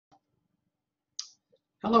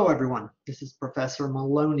Hello everyone, this is Professor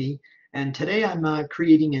Maloney, and today I'm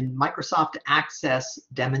creating a Microsoft Access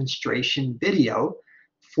demonstration video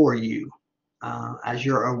for you. As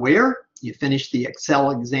you're aware, you finished the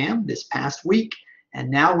Excel exam this past week,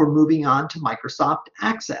 and now we're moving on to Microsoft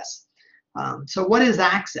Access. So what is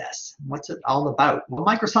Access? What's it all about? Well,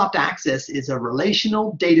 Microsoft Access is a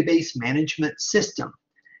relational database management system,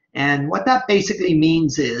 and what that basically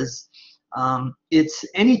means is it's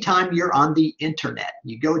anytime you're on the internet,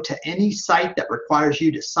 you go to any site that requires you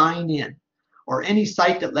to sign in, or any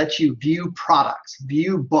site that lets you view products,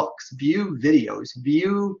 view books, view videos,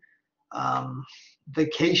 view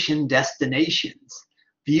vacation destinations,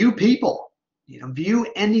 view people, view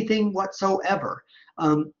anything whatsoever.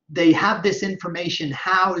 They have this information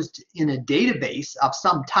housed in a database of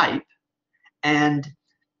some type, and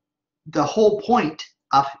the whole point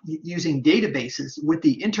of using databases with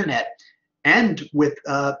the internet and with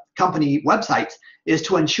company websites is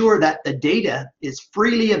to ensure that the data is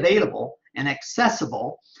freely available and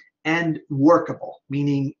accessible and workable,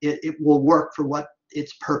 meaning it will work for what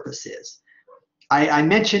its purpose is. I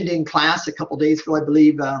mentioned in class a couple days ago, I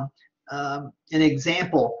believe, an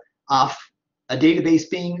example of a database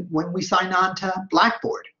being when we sign on to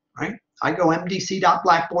Blackboard, right? I go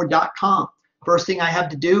mdc.blackboard.com. First thing I have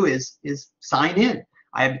to do is sign in.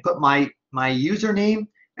 I have to put my username,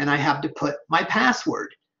 and I have to put my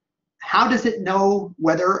password. How does it know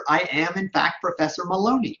whether I am in fact Professor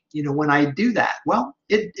Maloney? When I do that, well,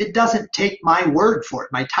 it doesn't take my word for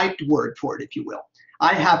it, my typed word for it, if you will.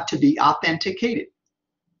 I have to be authenticated.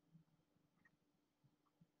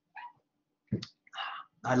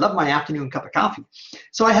 I love my afternoon cup of coffee.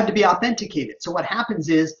 So I have to be authenticated. So what happens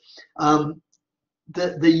is the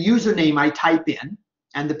username I type in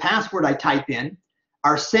and the password I type in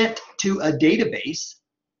are sent to a database.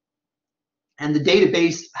 And the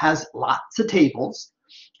database has lots of tables,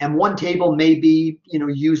 and one table may be,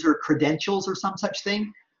 user credentials or some such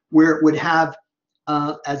thing, where it would have,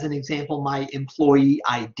 as an example, my employee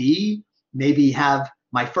ID, maybe have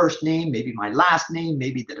my first name, maybe my last name,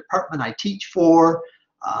 maybe the department I teach for,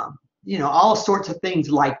 all sorts of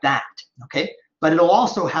things like that. Okay, but it'll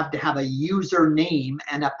also have to have a username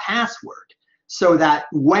and a password, so that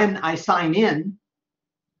when I sign in,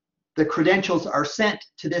 the credentials are sent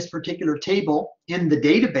to this particular table in the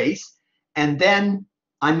database, and then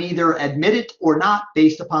I'm either admitted or not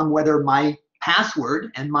based upon whether my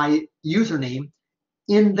password and my username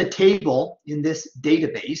in the table in this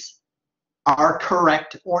database are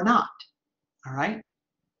correct or not. All right.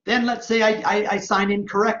 Then let's say I sign in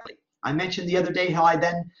correctly. I mentioned the other day how I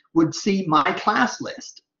then would see my class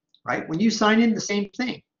list, right? When you sign in, the same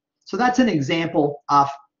thing. So that's an example of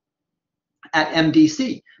at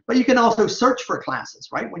MDC. But you can also search for classes,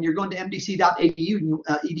 right? When you're going to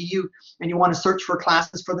mdc.edu and you want to search for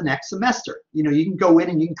classes for the next semester, you can go in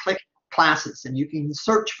and you can click classes and you can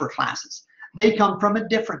search for classes. They come from a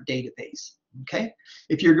different database, okay?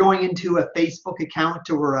 If you're going into a Facebook account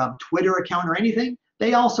or a Twitter account or anything,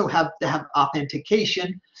 they also have to have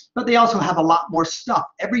authentication, but they also have a lot more stuff.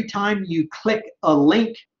 Every time you click a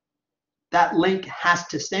link, that link has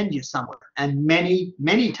to send you somewhere. And many,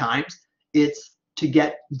 many times it's to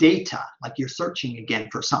get data, like you're searching again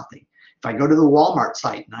for something. If I go to the Walmart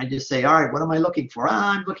site and I just say, all right, what am I looking for?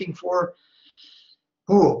 I'm looking for,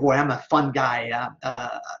 oh boy, I'm a fun guy,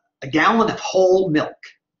 a gallon of whole milk,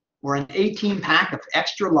 or an 18-pack of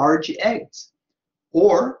extra large eggs,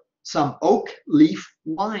 or some oak leaf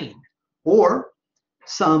wine, or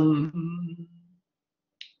some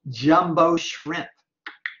jumbo shrimp.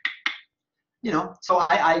 So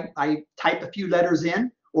I type a few letters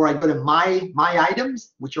in, or I go to my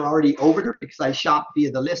items, which are already over there because I shop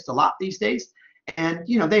via the list a lot these days. And,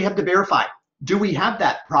 they have to verify, do we have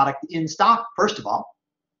that product in stock, first of all?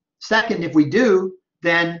 Second, if we do,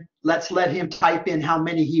 then let's let him type in how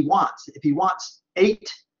many he wants. If he wants 8,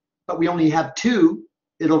 but we only have 2,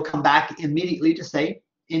 it'll come back immediately to say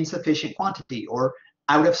insufficient quantity or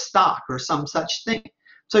out of stock or some such thing.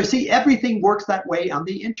 So you see, everything works that way on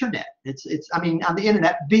the internet. On the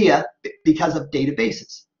internet because of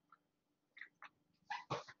databases.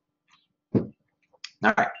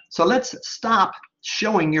 All right, so let's stop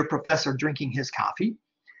showing your professor drinking his coffee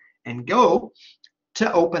and go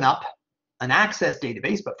to open up an Access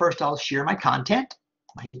database. But first I'll share my content,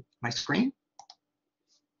 my screen.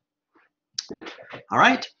 All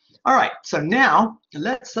right, so now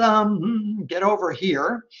let's get over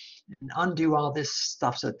here and undo all this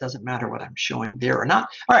stuff so it doesn't matter what I'm showing there or not.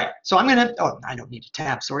 All right, so I'm gonna, I don't need a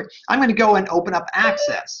tab, sorry. I'm gonna go and open up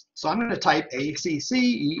Access. So I'm gonna type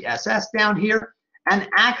ACCESS down here, and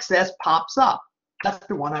Access pops up. That's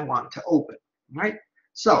the one I want to open, right?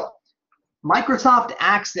 So Microsoft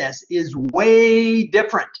Access is way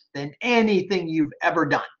different than anything you've ever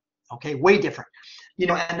done. Okay, way different. You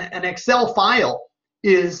know, an Excel file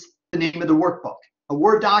is the name of the workbook. A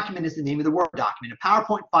Word document is the name of the Word document. A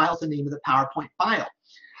PowerPoint file is the name of the PowerPoint file.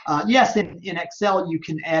 Yes, in Excel you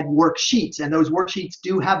can add worksheets, and those worksheets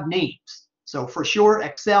do have names. So for sure,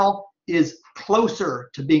 Excel is closer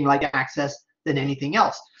to being like Access than anything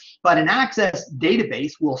else. But an Access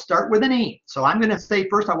database will start with a name. So I'm going to say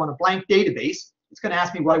first I want a blank database. It's going to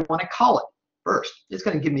ask me what I want to call it first. It's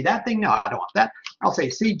going to give me that thing. No, I don't want that. I'll say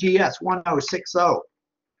CGS 1060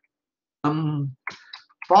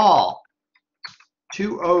 fall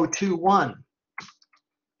 2021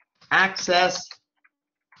 Access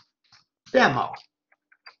demo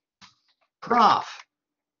Prof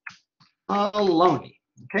Maloney.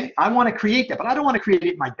 Okay, I want to create that, but I don't want to create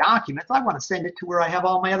it in my documents. I want to send it to where I have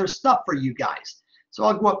all my other stuff for you guys. So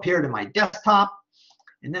I'll go up here to my desktop,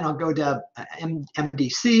 and then I'll go to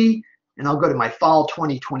MDC, and I'll go to my fall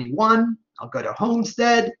 2021. I'll go to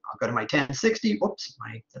Homestead. I'll go to my 1060. Oops,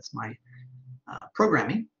 that's my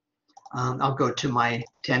programming. I'll go to my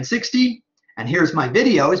 1060, and here's my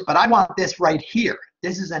videos, but I want this right here.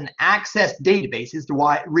 This is an Access database. Is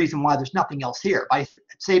the reason why there's nothing else here. If I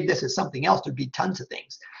save this as something else, there'd be tons of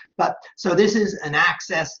things. But so this is an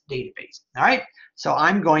Access database. All right. So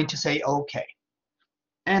I'm going to say OK,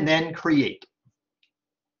 and then create.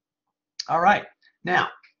 All right. Now,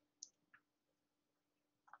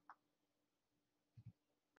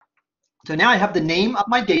 so now I have the name of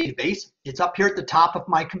my database. It's up here at the top of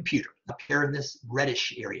my computer, up here in this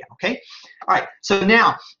reddish area. Okay. All right. So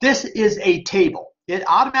now this is a table. It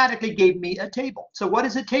automatically gave me a table. So what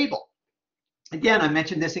is a table? Again, I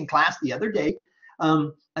mentioned this in class the other day.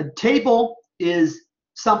 A table is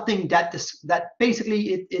something that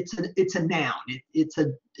basically it's a noun.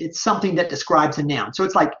 It's something that describes a noun. So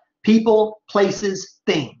it's like people, places,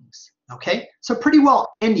 things. Okay. So pretty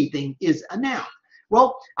well anything is a noun.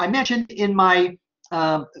 Well, I mentioned in my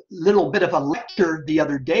little bit of a lecture the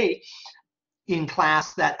other day in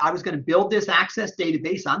class that I was going to build this Access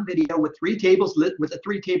database on video with the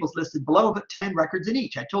 3 tables listed below, but 10 records in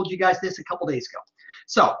each. I told you guys this a couple days ago.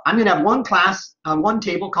 So I'm going to have one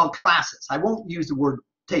table called classes. I won't use the word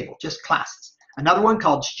table, just classes. Another one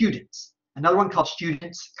called students. Another one called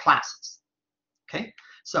students classes. Okay.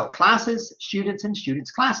 So classes, students, and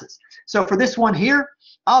students classes. So for this one here,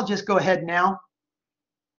 I'll just go ahead now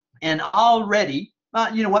and already,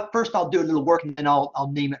 you know what, first I'll do a little work and then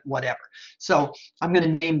I'll name it whatever. So I'm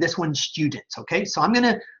going to name this one students, okay? So I'm going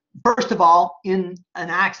to, first of all, in an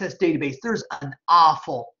Access database, there's an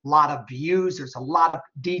awful lot of views, there's a lot of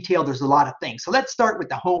detail, there's a lot of things. So let's start with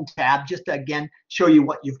the Home tab, just to, again, show you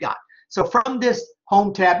what you've got. So from this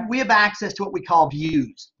Home tab, we have access to what we call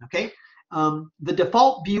views, okay? The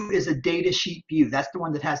default view is a data sheet view. That's the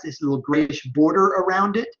one that has this little grayish border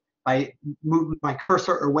around it. By moving my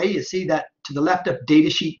cursor away, you see that to the left of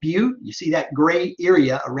datasheet view, you see that gray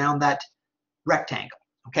area around that rectangle.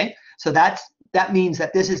 Okay, so that means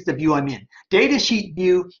that this is the view I'm in. Datasheet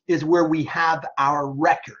view is where we have our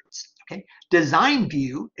records. Okay, design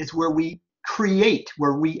view is where we create,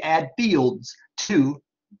 where we add fields to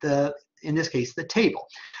the, in this case, the table.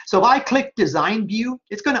 So if I click design view,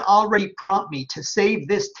 it's going to already prompt me to save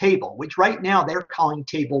this table, which right now they're calling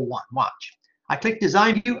table 1. Watch. I click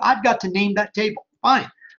design view, I've got to name that table. Fine.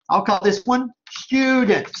 I'll call this one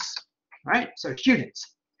students. Right? So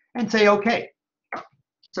students. And say OK.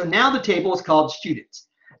 So now the table is called students.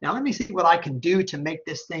 Now let me see what I can do to make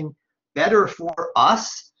this thing better for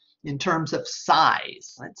us in terms of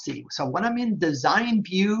size. Let's see. So when I'm in design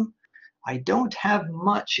view, I don't have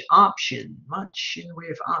much in the way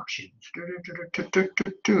of options.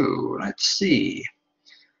 Let's see.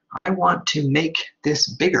 I want to make this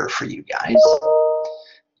bigger for you guys.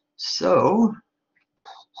 So,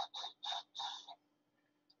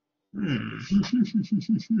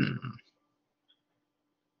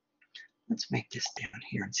 let's make this down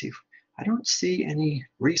here and see if I don't see any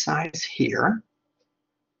resize here.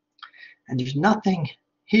 And there's nothing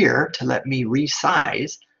here to let me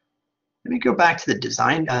resize. Let me go back to the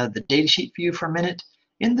design, the datasheet view for a minute.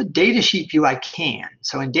 In the datasheet view, I can.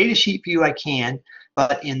 So in datasheet view, I can.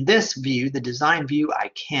 But in this view, the design view, I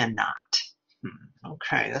cannot.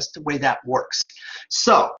 Okay, that's the way that works.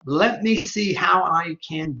 So let me see how I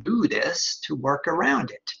can do this to work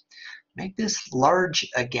around it. Make this large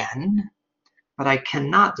again, but I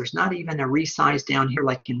cannot. There's not even a resize down here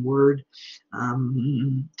like in Word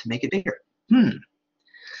to make it bigger.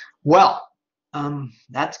 Well,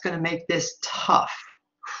 that's going to make this tough.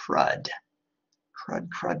 Crud.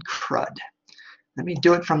 let me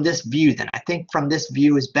do it from this view then. I think from this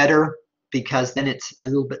view is better because then it's a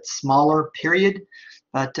little bit smaller, period.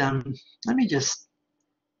 But let me just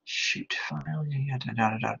shoot file.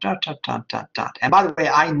 And by the way,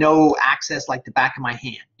 I know Access like the back of my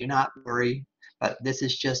hand. Do not worry. But this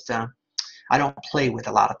is just, I don't play with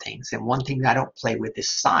a lot of things. And one thing that I don't play with is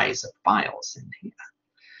size of files. And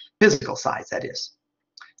physical size, that is.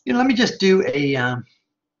 You know, let me just do a,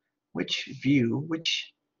 which view,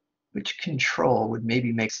 which control would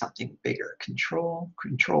maybe make something bigger? Control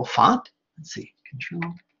font. Let's see,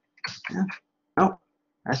 control F. Oh,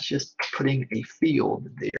 that's just putting a field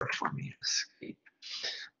there for me. Escape.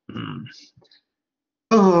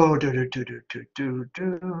 Oh,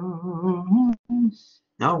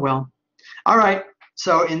 oh well. All right.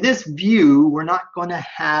 So in this view, we're not going to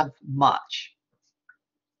have much.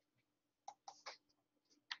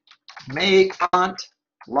 Make font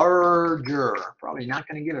larger. Probably not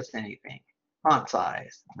going to give us anything. Font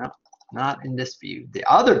size. No, not in this view. The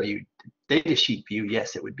other view, data sheet view,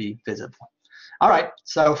 yes, it would be visible. All right.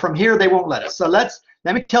 So from here, they won't let us. So let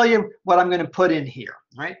me tell you what I'm going to put in here.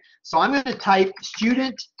 All right. So I'm going to type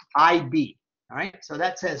student ID. All right. So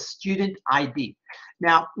that says student ID.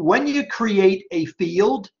 Now, when you create a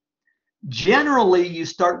field, generally you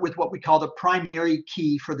start with what we call the primary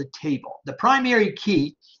key for the table. The primary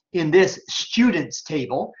key in this students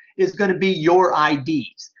table is going to be your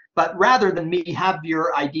IDs. But rather than me have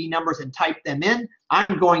your ID numbers and type them in,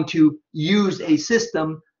 I'm going to use a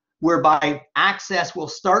system whereby Access will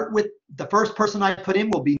start with the first person I put in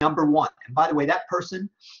will be number 1. And by the way, that person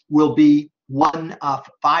will be one of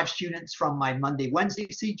 5 students from my Monday, Wednesday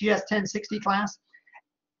CGS 1060 class,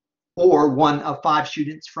 or one of 5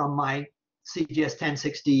 students from my CGS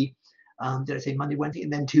 1060, did I say Monday, Wednesday,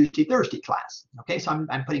 and then Tuesday, Thursday class. Okay, so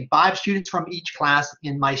I'm putting 5 students from each class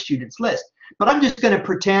in my students list. But I'm just going to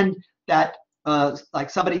pretend that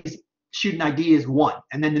like somebody's student ID is 1,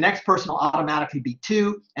 and then the next person will automatically be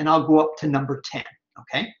 2, and I'll go up to number 10.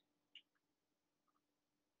 Okay.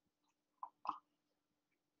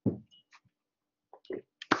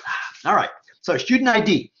 All right. So student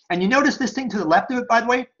ID, and you notice this thing to the left of it, by the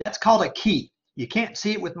way, that's called a key. You can't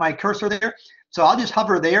see it with my cursor there, so I'll just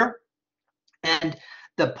hover there, and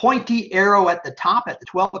the pointy arrow at the top at the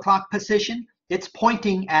 12 o'clock position, it's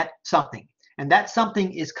pointing at something, and that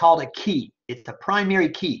something is called a key. It's a primary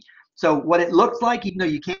key. So what it looks like, even though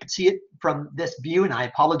you can't see it from this view, and I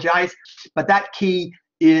apologize, but that key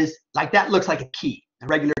is like, that looks like a key, a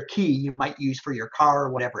regular key you might use for your car or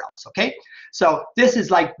whatever else, okay? So this is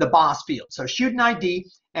like the boss field. So student ID,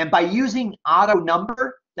 and by using auto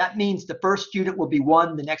number, that means the first student will be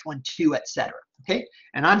 1, the next one 2, etc. Okay?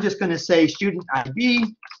 And I'm just going to say student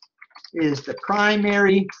ID is the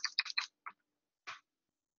primary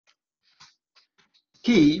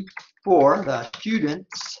key for the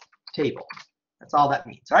students table. That's all that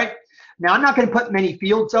means. All right. Now I'm not going to put many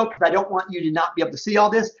fields though, because I don't want you to not be able to see all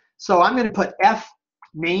this. So I'm going to put F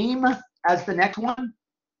name as the next one.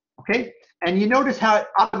 Okay. And you notice how it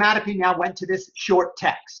automatically now went to this short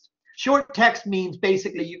text. Short text means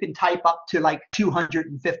basically you can type up to like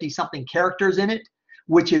 250 something characters in it,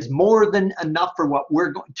 which is more than enough for what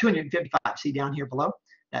we're going. 255. See down here below?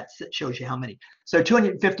 That shows you how many. So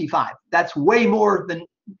 255. That's way more than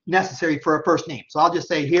necessary for a first name. So I'll just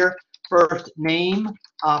say here, first name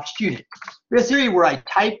of student. This area where I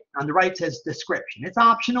type on the right says description. It's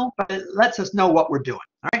optional, but it lets us know what we're doing.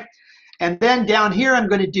 All right. And then down here, I'm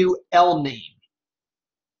going to do L name.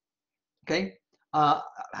 Okay.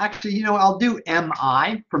 Actually, you know, I'll do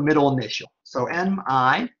MI for middle initial. So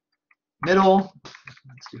MI, middle,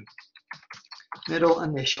 let's do middle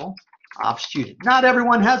initial of student. Not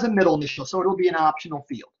everyone has a middle initial, so it'll be an optional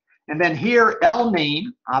field. And then here, L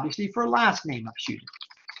name, obviously for last name of student.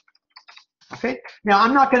 Okay. Now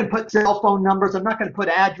I'm not going to put cell phone numbers. I'm not going to put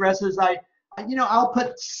addresses. I'll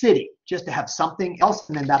put city just to have something else,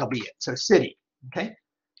 and then that'll be it. So city. Okay.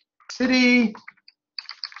 City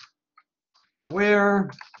where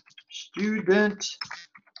student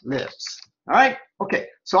lives. All right. Okay.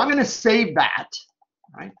 So I'm going to save that.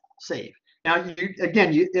 All right. Save. Now,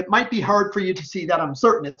 it might be hard for you to see that. I'm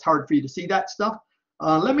certain it's hard for you to see that stuff.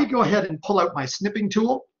 Let me go ahead and pull out my snipping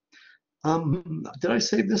tool. Did I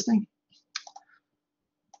save this thing?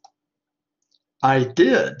 I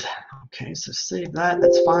did. Okay, so save that.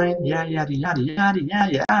 That's fine. Yada, yada, yada, yada,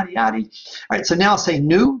 yada, yada, yada. All right, so now I'll say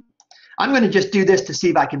new. I'm going to just do this to see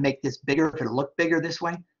if I can make this bigger, if it'll look bigger this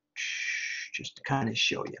way. Just to kind of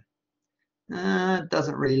show you. It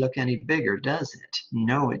doesn't really look any bigger, does it?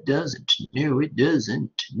 No, it doesn't. No, it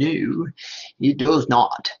doesn't. No, it does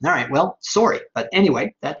not. All right, well, sorry. But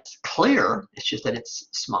anyway, that's clear. It's just that it's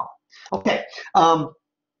small. Okay,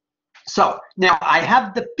 so now I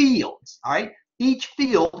have the fields, all right? Each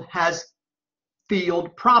field has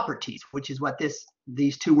field properties, which is what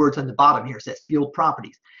these two words on the bottom here says, field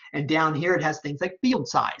properties. And down here it has things like field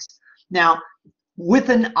size. Now, with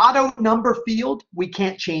an auto number field, we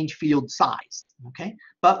can't change field size, okay?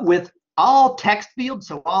 But with all text fields,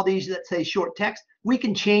 so all these that say short text, we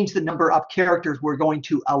can change the number of characters we're going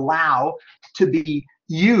to allow to be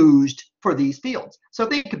used for these fields. So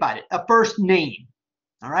think about it, a first name,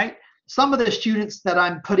 all right? Some of the students that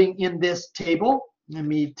I'm putting in this table, let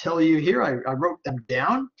me tell you here, I wrote them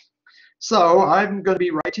down. So I'm going to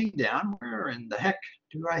be writing down, where in the heck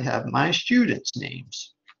do I have my students'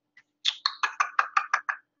 names?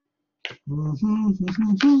 Well,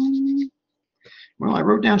 I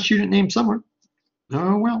wrote down student name somewhere.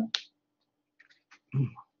 Oh, well.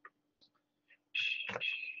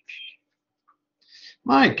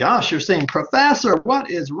 My gosh, you're saying, Professor,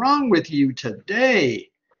 what is wrong with you today?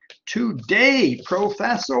 Today,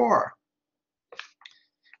 Professor.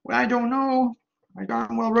 Well, I don't know. I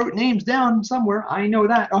darn well wrote names down somewhere. I know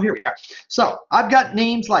that. Oh, here we are. So I've got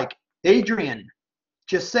names like Adrian,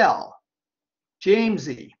 Giselle,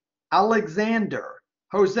 Jamesy, Alexander,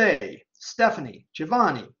 Jose, Stephanie,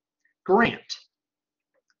 Giovanni, Grant,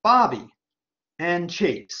 Bobby, and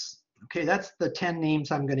Chase. Okay, that's the 10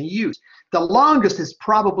 names I'm going to use. The longest is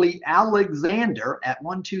probably Alexander at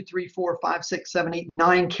 1, 2, 3, 4, 5, 6, 7, 8,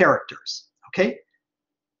 9 characters. Okay,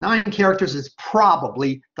 9 characters is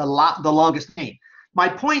probably the longest name. My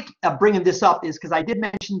point of bringing this up is because I did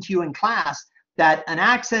mention to you in class that an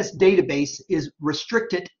Access database is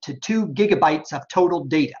restricted to 2 gigabytes of total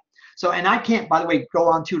data. So, and I can't, by the way, go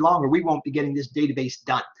on too long or we won't be getting this database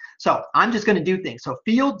done. So I'm just going to do things. So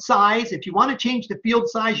field size, if you want to change the field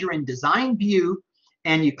size, you're in Design View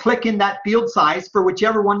and you click in that field size for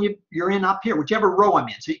whichever one you're in up here, whichever row I'm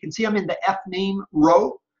in. So you can see I'm in the F name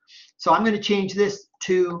row. So I'm going to change this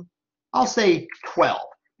to, I'll say 12,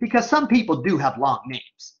 because some people do have long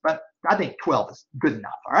names, but I think 12 is good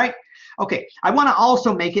enough, all right? Okay, I want to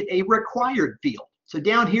also make it a required field. So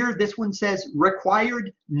down here, this one says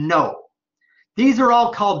required no. These are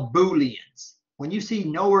all called Booleans. When you see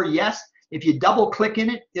no or yes, if you double click in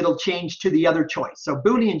it, it'll change to the other choice. So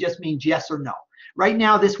Boolean just means yes or no. Right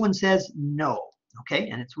now, this one says no, okay?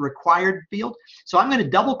 And it's a required field. So I'm going to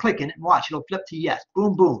double click in it and watch. It'll flip to yes.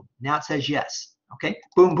 Boom, boom. Now it says yes, okay?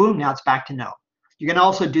 Boom, boom. Now it's back to no. You can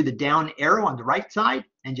also do the down arrow on the right side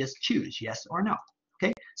and just choose yes or no,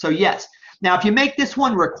 okay? So yes. Now, if you make this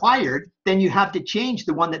one required, then you have to change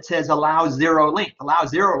the one that says allow 0 length. Allow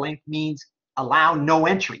 0 length means allow no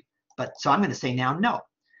entry. But so I'm going to say now no.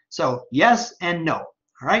 So yes and no. All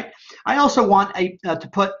right. I also want to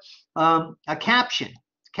put a caption.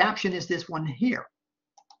 Caption is this one here.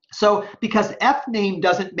 So because F name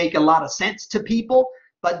doesn't make a lot of sense to people,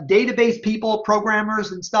 but database people,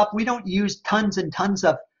 programmers and stuff, we don't use tons and tons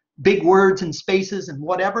of big words and spaces and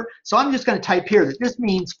whatever. So I'm just going to type here that this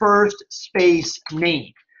means first space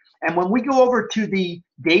name. And when we go over to the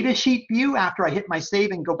data sheet view, after I hit my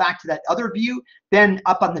save and go back to that other view, then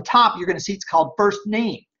up on the top, you're going to see it's called first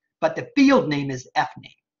name, but the field name is F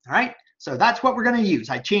name. All right. So that's what we're going to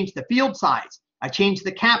use. I changed the field size. I changed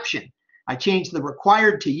the caption. I changed the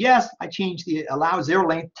required to yes. I changed the allow 0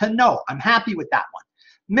 length to no. I'm happy with that one.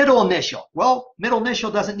 Middle initial. Well, middle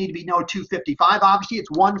initial doesn't need to be no 255. Obviously,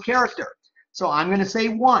 it's 1 character. So I'm going to say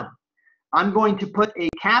 1. I'm going to put a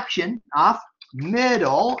caption of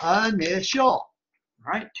middle initial. All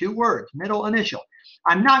right, 2 words, middle initial.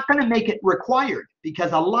 I'm not going to make it required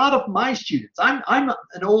because a lot of my students, I'm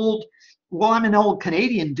an old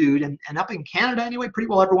Canadian dude, and up in Canada anyway, pretty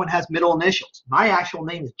well everyone has middle initials. My actual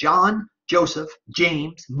name is John Joseph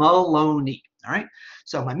James Maloney. All right,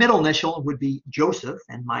 so my middle initial would be Joseph,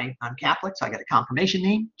 and I'm Catholic, so I got a confirmation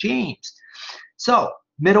name, James. So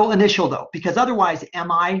middle initial though, because otherwise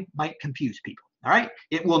MI might confuse people. All right,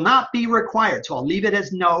 it will not be required, so I'll leave it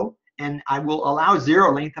as no, and I will allow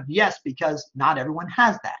 0 length of yes because not everyone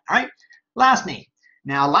has that. All right, last name.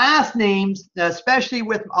 Now, last names, especially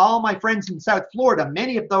with all my friends in South Florida,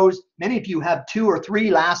 many of you have 2 or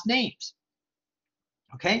 3 last names.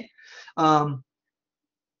 Okay,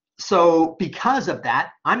 so because of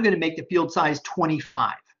that, I'm going to make the field size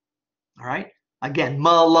 25. All right, again,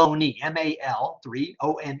 Maloney, M-A-L, 3,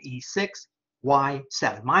 O-N-E, 6, Y,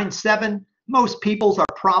 7. Mine's 7. Most people's are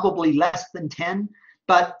probably less than 10,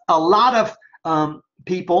 but a lot of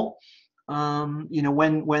people, you know,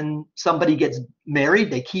 when somebody gets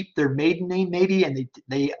married, they keep their maiden name maybe, and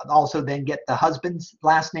they also then get the husband's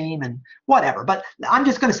last name and whatever. But I'm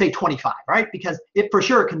just going to say 25, right? Because it for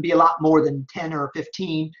sure can be a lot more than 10 or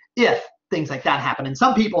 15 if things like that happen. And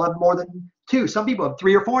some people have more than 2. Some people have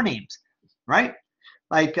 3 or 4 names, right?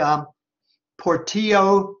 Like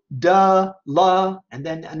Portillo, de, la, and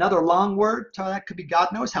then another long word. So that could be God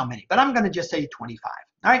knows how many. But I'm going to just say 25.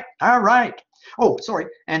 All right. All right. Oh, sorry.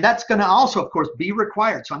 And that's going to also, of course, be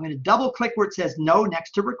required. So I'm going to double click where it says no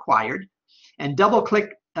next to required, and double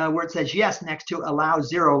click where it says yes next to allow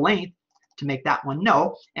 0 length to make that one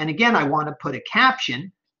no. And again, I want to put a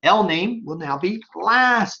caption. L name will now be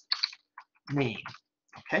last name.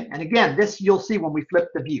 Okay. And again, this you'll see when we flip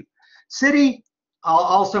the view. City, I'll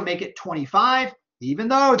also make it 25, even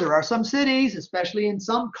though there are some cities, especially in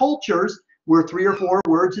some cultures, where 3 or 4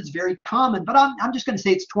 words is very common. But I'm just going to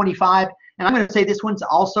say it's 25. And I'm going to say this one's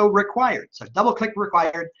also required. So double click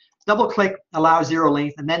required, double click allow 0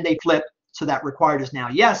 length, and then they flip. So that required is now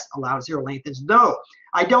yes, allow 0 length is no.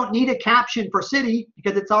 I don't need a caption for city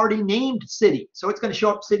because it's already named city. So it's going to show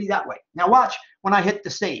up city that way. Now watch when I hit the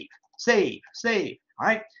save, save, save. All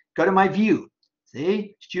right, go to my view.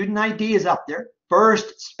 See, student ID is up there.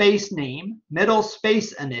 First space name, middle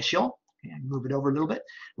space initial. Okay, move it over a little bit.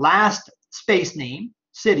 Last space name,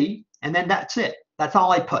 city, and then that's it. That's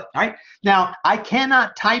all I put. All right. Now I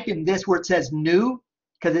cannot type in this where it says new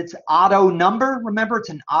because it's auto number. Remember, it's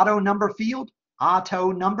an auto number field.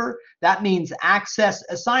 Auto number. That means Access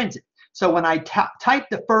assigns it. So when I type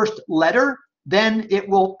the first letter, then it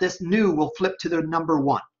will, this new will flip to the number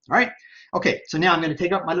 1. All right. Okay. So now I'm going to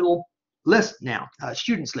take up my little list now,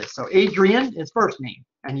 students list. So Adrian is first name.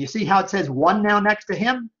 And you see how it says 1 now next to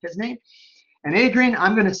him, his name? And Adrian,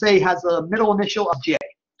 I'm going to say has a middle initial of J.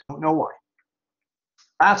 Don't know why.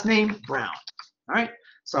 Last name, Brown. All right.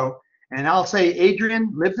 So, and I'll say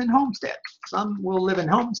Adrian lives in Homestead. Some will live in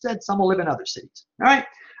Homestead. Some will live in other cities. All right.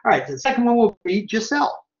 All right. The second one will be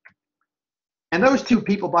Giselle. And those 2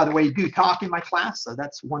 people, by the way, do talk in my class. So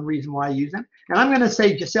that's one reason why I use them. And I'm going to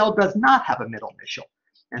say Giselle does not have a middle initial.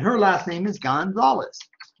 And her last name is Gonzalez.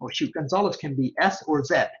 Oh, shoot. Gonzalez can be S or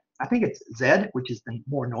Z. I think it's Z, which is the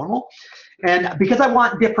more normal. And because I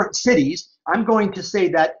want different cities, I'm going to say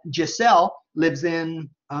that Giselle lives in,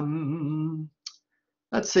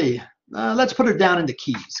 let's see, let's put her down in the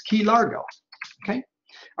Keys, Key Largo. Okay.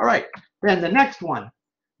 All right. Then the next one,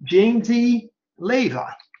 Jamesy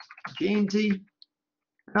Leva. Jamesy,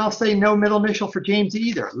 and I'll say no middle initial for Jamesy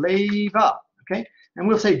either. Leva. Okay. And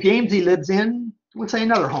we'll say Jamesy lives in, we'll say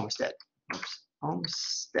another Homestead. Oops,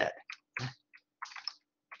 Homestead.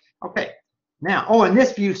 Okay, now, oh, in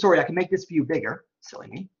this view, sorry, I can make this view bigger. Silly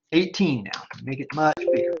me. 18 now. Make it much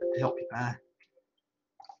bigger to help you.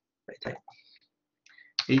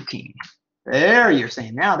 18. There, you're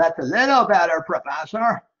saying now that's a little better, Professor.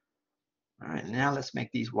 All right, now let's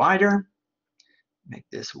make these wider. Make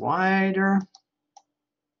this wider.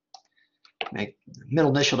 Make the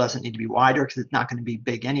middle initial doesn't need to be wider because it's not going to be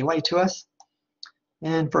big anyway to us.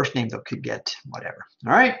 And first name, though, could get whatever.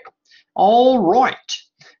 All right. All right.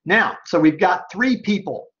 Now, so we've got 3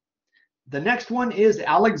 people. The next one is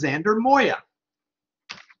Alexander Moya.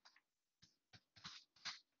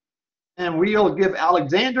 And we'll give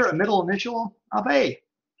Alexander a middle initial of A.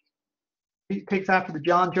 He takes after the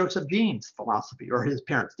John Joseph Jeans philosophy, or his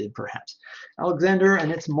parents did perhaps. Alexander,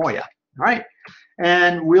 and it's Moya. All right.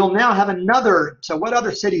 And we'll now have another. So what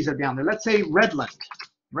other cities are down there? Let's say Redland.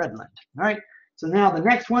 Redland. All right. So now the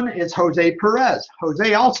next one is Jose Perez.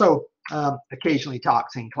 Jose also occasionally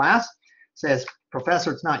talks in class, says,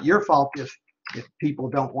 Professor, it's not your fault if people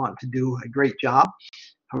don't want to do a great job.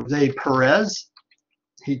 Jose Perez,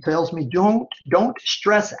 he tells me, don't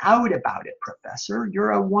stress out about it, Professor.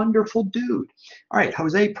 You're a wonderful dude. All right,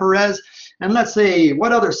 Jose Perez. And let's say,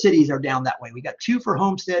 what other cities are down that way? We got 2 for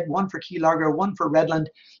Homestead, 1 for Key Largo, 1 for Redland.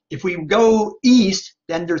 If we go east,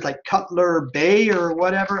 then there's like Cutler Bay or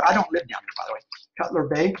whatever. I don't live down there, by the way. Cutler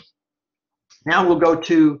Bay. Now we'll go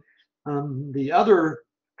to the other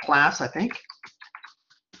class, I think.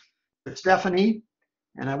 Stephanie,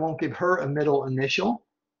 and I won't give her a middle initial.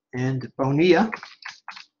 And Bonilla.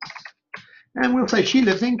 And we'll say she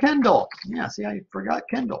lives in Kendall. Yeah, see, I forgot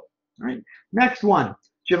Kendall. All right. Next one,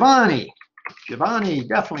 Giovanni. Giovanni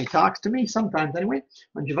definitely talks to me sometimes anyway.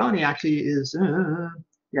 And Giovanni actually is,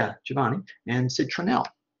 yeah, Giovanni and Citronelle.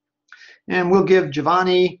 And we'll give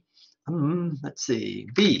Giovanni, let's see,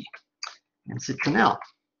 B and Citronelle.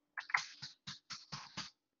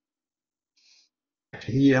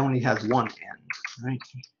 He only has 1 N, right?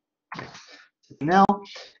 Citronelle.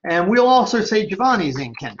 And we'll also say Giovanni's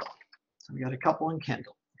in Kendall. So we got a couple in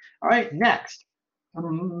Kendall. All right, next,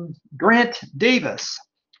 Grant Davis.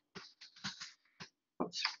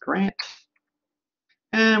 Oops, Grant.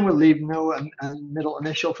 And we'll leave no middle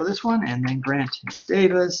initial for this one, and then Grant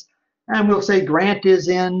Davis. And we'll say Grant is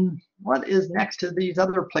in What is next to these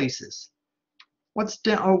other places? What's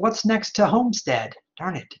next to Homestead?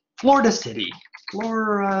 Darn it. Florida City.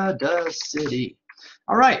 Florida City.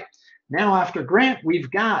 All right. Now after Grant, we've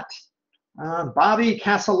got Bobby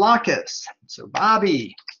Kasalakis. So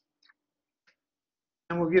Bobby.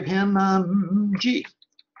 And we'll give him G.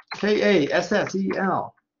 K-A-S-S-E-L-A-K.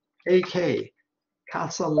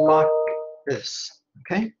 Kasalakis.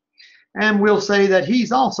 Okay. And we'll say that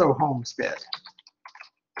he's also Homestead.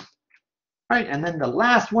 Right, and then the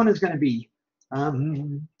last one is going to be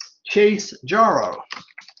Chase Jarrow.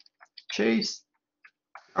 Chase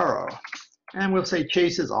Jarrow. And we'll say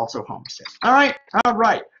Chase is also Homestead. All right.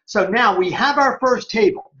 So now we have our first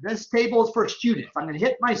table. This table is for students. I'm going to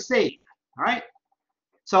hit my save. All right.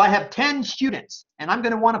 So I have 10 students, and I'm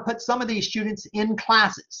going to want to put some of these students in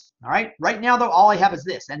classes. All right. Right now, though, all I have is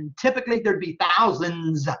this. And typically, there'd be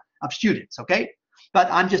thousands of students. Okay. But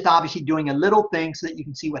I'm just obviously doing a little thing so that you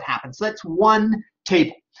can see what happens. So that's one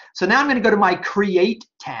table. So now I'm going to go to my Create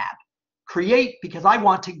tab. Create, because I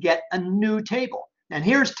want to get a new table. And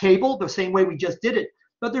here's table, the same way we just did it.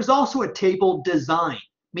 But there's also a table design,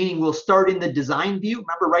 meaning we'll start in the design view.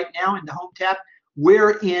 Remember right now in the Home tab,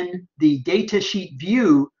 we're in the data sheet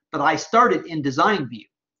view, but I started in design view.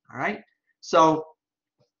 All right. So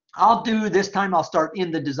I'll do this time, I'll start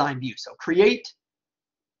in the design view. So Create,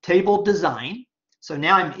 table design. So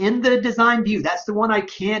now I'm in the design view. That's the one I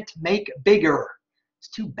can't make bigger. It's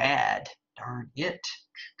too bad. Darn it.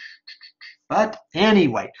 But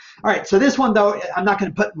anyway. All right. So this one, though, I'm not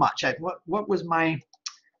going to put much. What was my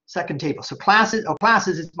second table? So classes. Oh,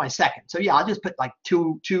 classes is my second. So yeah, I'll just put like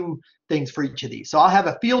two things for each of these. So I'll have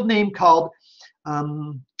a field name called,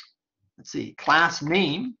 let's see, class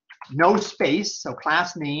name, no space. So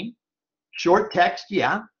class name, short text,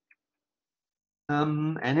 yeah.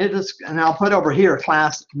 And I'll put over here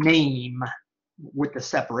class name with the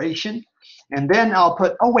separation. And then I'll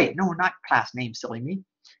put, oh wait, no, not class name, silly me.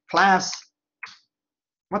 Class,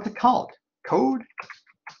 what's it called? Code?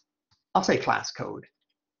 I'll say class code,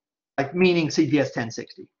 like meaning CPS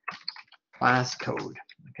 1060. Class code,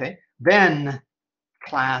 okay? Then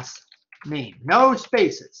class name, no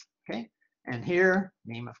spaces, okay? And here,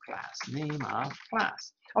 name of class, name of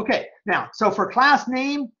class. Okay, now, so for class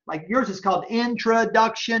name, like yours is called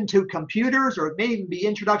Introduction to Computers, or it may even be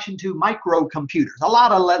Introduction to Microcomputers. A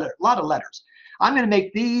lot of letters. I'm going to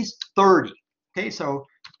make these 30. Okay, so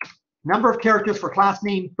number of characters for class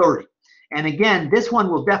name 30. And again, this one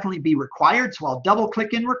will definitely be required, so I'll double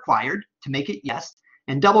click in required to make it yes,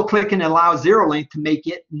 and double click and allow zero length to make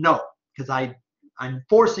it no, because I'm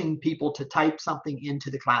forcing people to type something into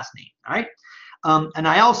the class name. All right. And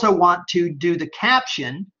I also want to do the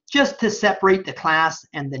caption just to separate the class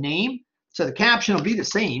and the name. So the caption will be the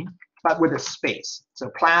same, but with a space. So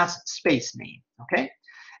class space name, okay?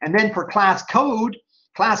 And then for class code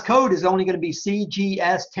is only going to be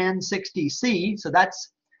CGS 1060C. So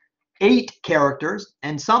that's 8 characters,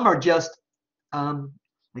 and some are just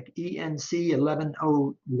like ENC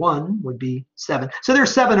 1101 would be 7. So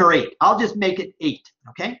there's 7 or 8. I'll just make it 8,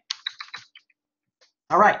 okay?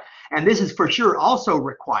 All right. And this is for sure also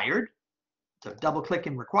required. So double click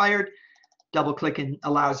in required, double click and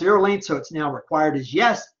allow zero length. So it's now required is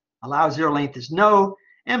yes, allow zero length is no.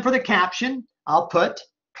 And for the caption, I'll put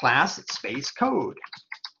class space code.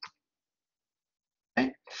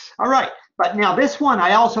 Okay. All right. But now this one,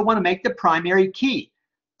 I also want to make the primary key.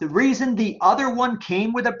 The reason the other one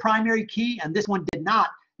came with a primary key and this one did not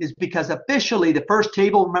is because officially the first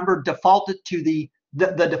table, remember, defaulted to the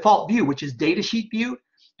default view, which is datasheet view.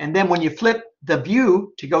 And then when you flip the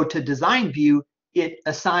view to go to design view, it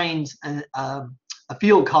assigns a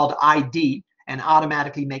field called ID and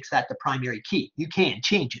automatically makes that the primary key. You can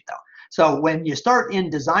change it though. So when you start in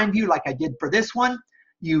design view, like I did for this one,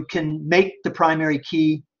 you can make the primary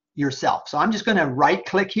key yourself. So I'm just going to right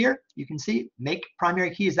click here. You can see make primary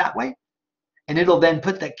key is that way. And it'll then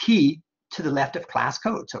put the key to the left of class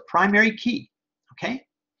code. So primary key. Okay.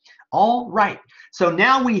 All right. So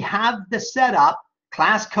now we have the setup.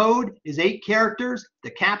 Class code is 8 characters.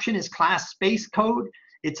 The caption is class space code.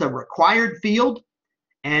 It's a required field,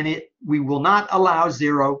 and we will not allow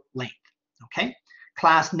zero length. Okay.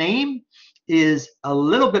 Class name is a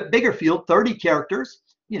little bit bigger field, 30 characters,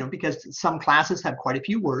 you know, because some classes have quite a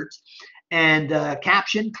few words. And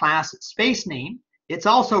caption, class space name, it's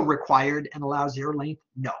also required and allows zero length,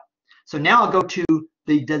 no. So now I'll go to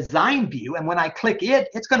the design view, and when I click it,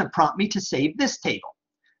 it's going to prompt me to save this table.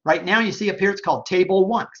 Right now, you see up here, it's called Table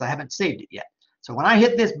 1 because I haven't saved it yet. So when I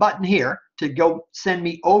hit this button here to go send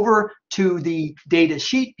me over to the data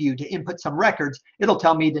sheet view to input some records, it'll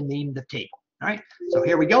tell me to name the table. All right, so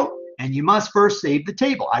here we go. and you must first save the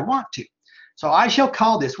table. I want to. So I shall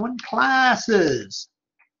call this one classes,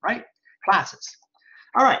 right? Classes.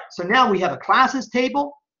 All right, so now we have a classes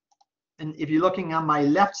table. And if you're looking on my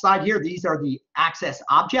left side here, these are the access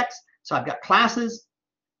objects. So I've got classes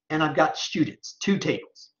and I've got students, 2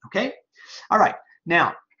 tables, okay? All right,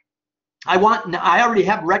 now I already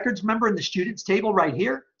have records, remember, in the students table right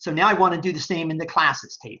here. So now I want to do the same in the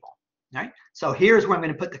classes table, all right? So here's where I'm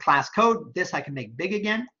going to put the class code. This I can make big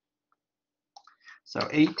again. So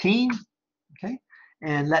 18, okay?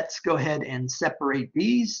 And let's go ahead and separate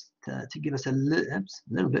these to give us a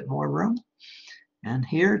little bit more room. And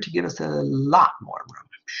here to give us a lot more room.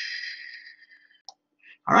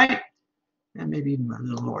 All right, and maybe even a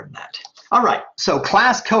little more than that. All right, so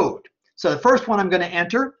class code. So the first one I'm going to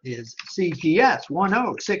enter is CPS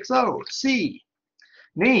 1060C.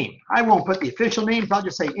 Name, I won't put the official names, I'll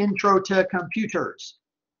just say Intro to Computers.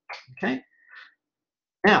 Okay.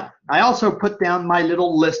 Now, I also put down my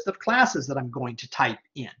little list of classes that I'm going to type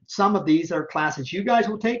in. Some of these are classes you guys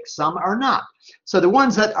will take, some are not. So the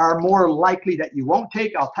ones that are more likely that you won't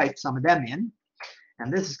take, I'll type some of them in.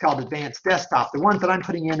 And this is called Advanced Desktop. The ones that I'm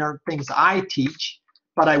putting in are things I teach,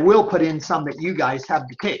 but I will put in some that you guys have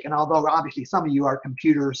to take. And although obviously some of you are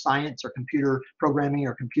computer science or computer programming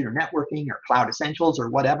or computer networking or cloud essentials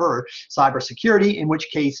or whatever, or cybersecurity, in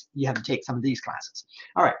which case you have to take some of these classes.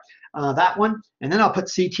 All right. That one, and then I'll put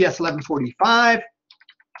CTS 1145.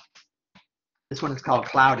 This one is called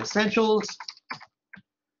Cloud Essentials.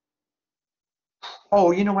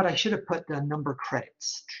 Oh, you know what? I should have put the number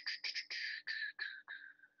credits.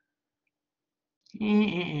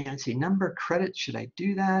 Let's see, number credits. Should I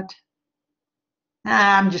do that?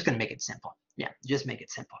 I'm just going to make it simple. Yeah, just make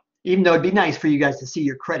it simple. Even though it'd be nice for you guys to see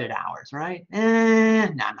your credit hours, right? No,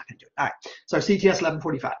 I'm not going to do it. All right. So CTS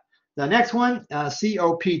 1145. The next one,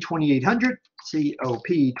 COP 2800, COP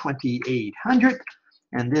 2800,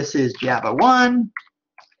 and this is Java 1.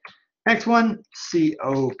 Next one,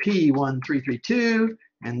 COP 1332,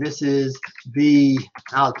 and this is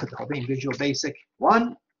I'll put the whole thing, Visual Basic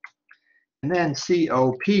 1. And then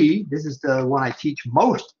COP, this is the one I teach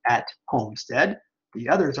most at Homestead. The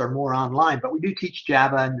others are more online, but we do teach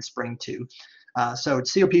Java in the spring too. So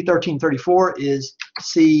COP 1334 is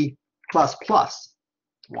C++.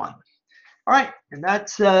 1. All right, and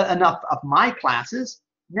that's enough of my classes.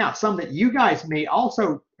 Now, some that you guys may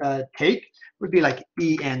also take would be like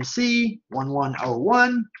ENC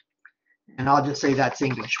 1101, and I'll just say that's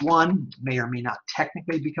English 1. May or may not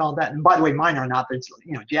technically be called that. And by the way, mine are not. There's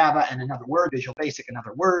Java and another word, Visual Basic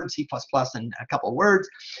another word, C++ and a couple words.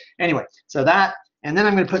 Anyway, so that, and then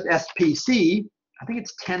I'm going to put SPC. I think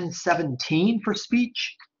it's 1017 for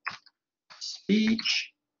speech.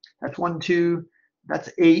 Speech. That's 1, 2.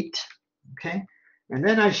 That's 8, okay? And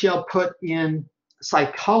then I shall put in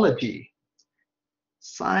psychology.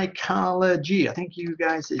 Psychology, I think you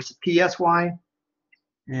guys, it's PSY,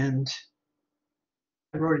 and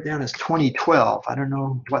I wrote it down as 2012. I don't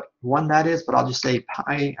know what one that is, but I'll just say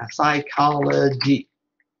psychology.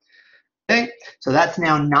 Okay, so that's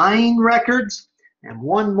now 9 records, and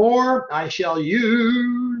one more I shall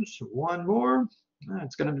use, one more.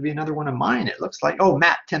 It's going to be another one of mine, it looks like. Oh,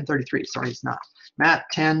 Matt 1033. Sorry, it's not. Matt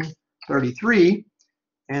 1033.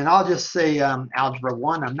 And I'll just say Algebra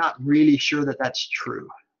 1. I'm not really sure that that's true.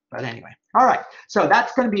 But anyway. All right. So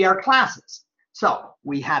that's going to be our classes. So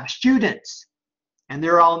we have students, and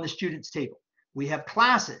they're all in the students table. We have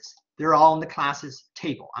classes. They're all in the classes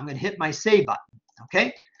table. I'm going to hit my save button.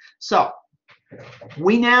 Okay. So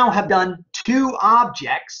we now have done 2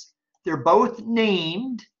 objects. They're both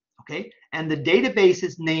named. Okay, and the database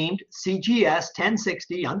is named CGS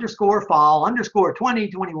 1060 _fall _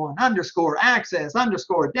 2021 _ access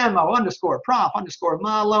 _ demo _ prof _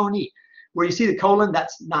 Maloney. Where you see the colon,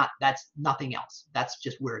 that's nothing else. That's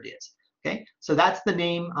just where it is. Okay, so that's the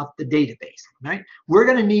name of the database. Right? We're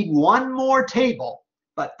going to need one more table,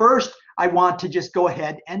 but first I want to just go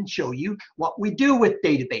ahead and show you what we do with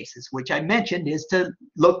databases, which I mentioned is to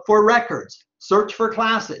look for records, search for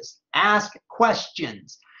classes, ask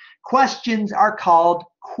questions. Questions are called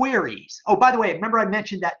queries. Oh, by the way, remember I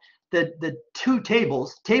mentioned that the 2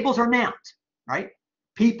 tables are nouns, right?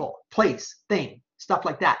 People, place, thing, stuff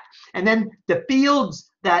like that. And then the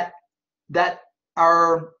fields that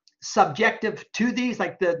are subjective to these,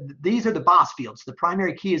 like these are the boss fields. The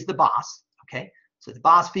primary key is the boss, okay? So the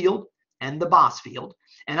boss field and the boss field.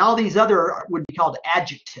 And all these other would be called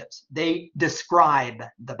adjectives. They describe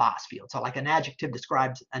the boss field. So like an adjective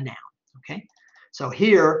describes a noun, okay? So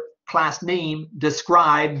here, class name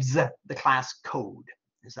describes the class code,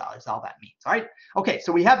 is all that means, all right? Okay,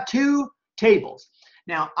 so we have 2 tables.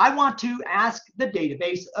 Now, I want to ask the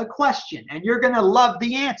database a question, and you're going to love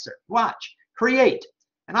the answer. Watch. Create.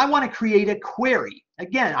 And I want to create a query.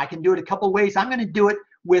 Again, I can do it a couple ways. I'm going to do it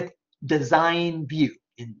with design view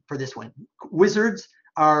for this one. Wizards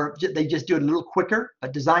they just do it a little quicker,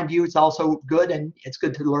 but design view is also good, and it's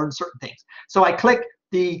good to learn certain things. So I click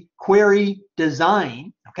the query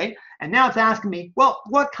design, okay? And now it's asking me, well,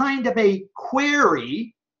 what kind of a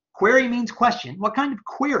query means question, what kind of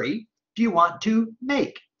query do you want to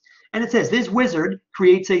make? And it says this wizard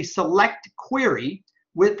creates a select query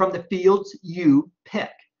from the fields you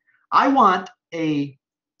pick. I want a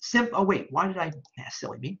simple, oh wait, why did I,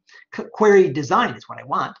 silly me. Query design is what I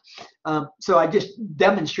want. So I just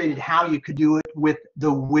demonstrated how you could do it with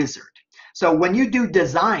the wizard. So when you do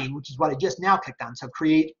design, which is what I just now clicked on, so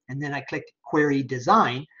create, and then I clicked query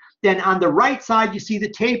design, then on the right side, you see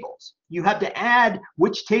the tables. You have to add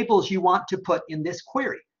which tables you want to put in this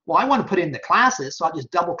query. Well, I want to put in the classes, so I'll just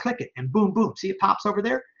double click it and boom, boom. See it pops over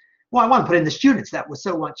there? Well, I want to put in the students. That was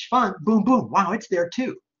so much fun. Boom, boom. Wow, it's there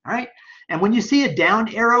too. All right. And when you see a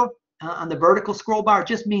down arrow on the vertical scroll bar, it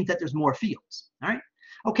just means that there's more fields. All right.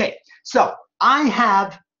 Okay. So I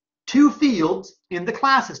have two fields in the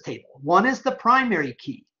classes table. One is the primary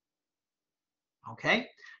key. Okay.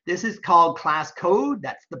 This is called class code.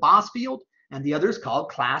 That's the boss field. And the other is called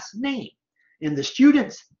class name. In the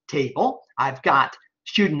students table, I've got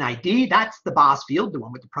student ID. That's the boss field, the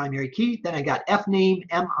one with the primary key. Then I got F name,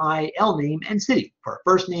 MI, L name, and city for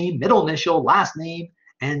first name, middle initial, last name,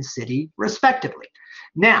 and city respectively.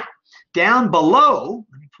 Now, down below,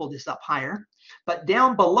 let me pull this up higher, but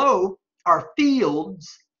down below are fields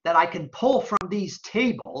that I can pull from these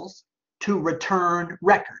tables to return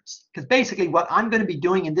records. Because basically what I'm going to be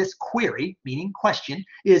doing in this query, meaning question,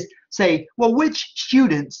 is say, well, which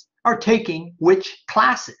students are taking which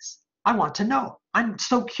classes? I want to know. I'm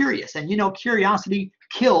so curious. And you know, curiosity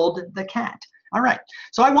killed the cat. All right.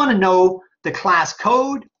 So I want to know the class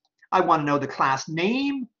code. I want to know the class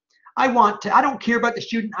name. I don't care about the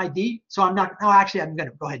student ID. So I'm not, no, actually, I'm going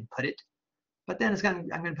to go ahead and put it. But then I'm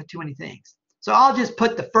going to put too many things. So I'll just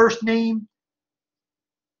put the first name,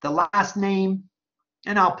 the last name,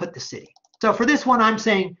 and I'll put the city. So for this one, I'm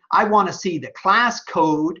saying I want to see the class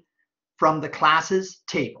code from the classes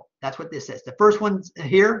table. That's what this says. The first one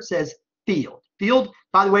here says field. Field,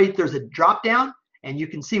 by the way, there's a drop down and you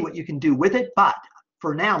can see what you can do with it. But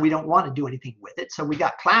for now, we don't want to do anything with it. So we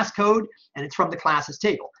got class code and it's from the classes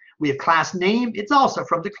table. We have class name. It's also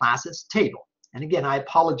from the classes table. And again, I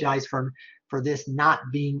apologize for this not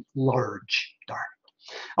being large. Darn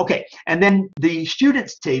it. Okay, and then the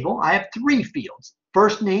students table, I have three fields.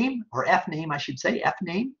 First name, or F name, I should say, F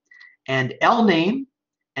name, and L name,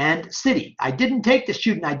 and city. I didn't take the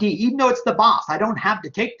student ID, even though it's the boss. I don't have to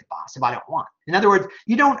take the boss if I don't want. In other words,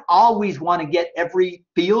 you don't always want to get every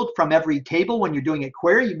field from every table when you're doing a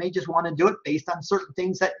query. You may just want to do it based on certain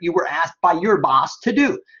things that you were asked by your boss to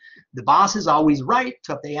do. The boss is always right,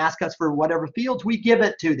 so if they ask us for whatever fields, we give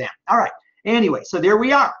it to them. All right, anyway, so there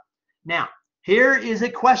we are. Now, here is a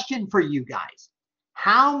question for you guys.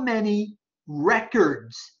 How many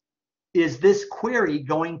records is this query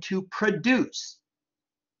going to produce?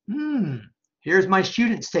 Here's my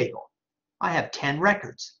students table. I have 10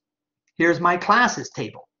 records. Here's my classes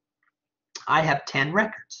table. I have 10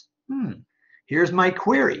 records. Here's my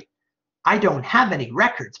query. I don't have any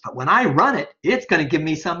records, but when I run it, it's going to give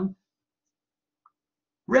me some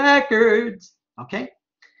records. Okay.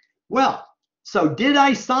 Well, so did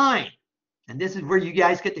I sign? And this is where you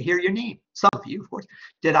guys get to hear your name. Some of you, of course.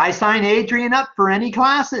 Did I sign Adrian up for any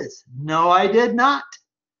classes? No, I did not.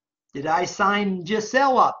 Did I sign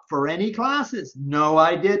Giselle up for any classes? No,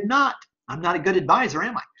 I did not. I'm not a good advisor,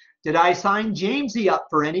 am I? Did I sign Jamesy up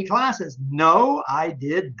for any classes? No, I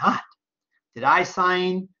did not. Did I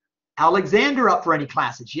sign Alexander up for any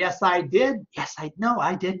classes? Yes, I did. No,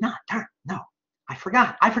 I did not. Darn, no, I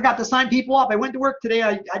forgot. I forgot to sign people up. I went to work today.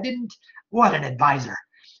 I didn't. What an advisor.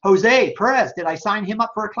 Jose Perez, did I sign him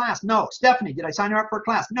up for a class? No. Stephanie, did I sign her up for a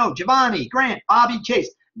class? No. Giovanni, Grant, Bobby, Chase.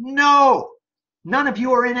 No. None of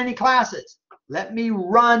you are in any classes. Let me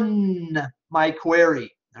run my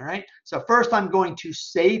query. All right. So first I'm going to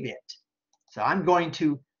save it. So I'm going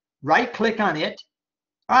to right click on it.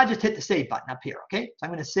 I'll just hit the save button up here. Okay. So I'm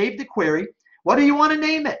going to save the query. What do you want to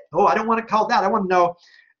name it? Oh, I don't want to call that. I want to know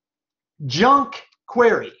junk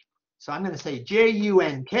query. So I'm going to say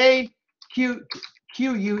JUNKQUERY.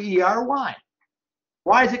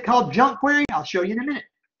 Why is it called junk query? I'll show you in a minute.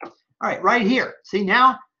 All right, right here. See,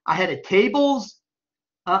 now I had a tables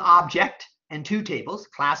object and two tables,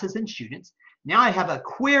 classes and students. Now I have a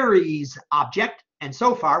queries object, and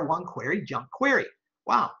so far one query, junk query.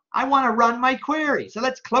 Wow, I want to run my query. So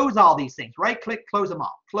let's close all these things. Right click, close them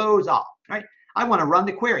all. Close all. Right? I want to run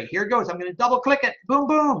the query. Here it goes. I'm going to double click it. Boom,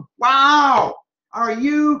 boom. Wow. Are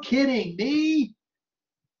you kidding me?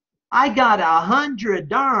 I got 100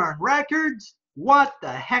 darn records. What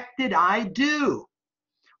the heck did I do?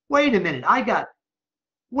 Wait a minute.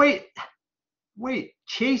 Wait,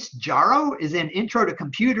 Chase Jarrow is in Intro to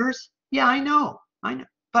Computers. Yeah, I know.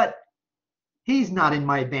 But he's not in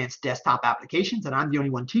my advanced desktop applications, and I'm the only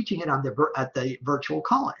one teaching it on at the virtual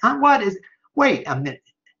college. Wait a minute.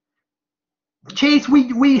 Chase,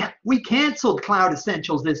 we canceled Cloud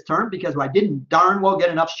Essentials this term because I didn't darn well get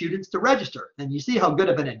enough students to register. And you see how good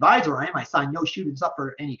of an advisor I am. I signed no students up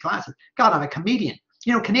for any classes. God, I'm a comedian.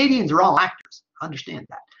 You know, Canadians are all actors. Understand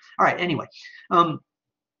that. All right, anyway.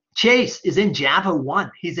 Chase is in Java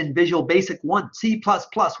 1. He's in Visual Basic 1, C++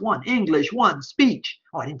 1, English 1, Speech.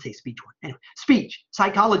 Oh, I didn't say Speech 1. Anyway, Speech,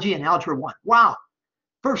 Psychology, and Algebra 1. Wow.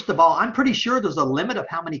 First of all, I'm pretty sure there's a limit of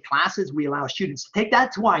how many classes we allow students to take.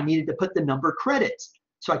 That's why I needed to put the number of credits.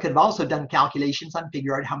 So I could have also done calculations and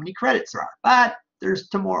figure out how many credits there are. But there's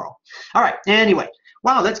tomorrow. All right, anyway.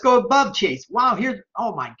 Wow, let's go above Chase. Wow, here's,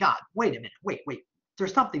 oh my God. Wait a minute. Wait.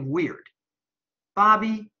 There's something weird.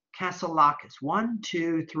 Bobby Kasalakis, 1,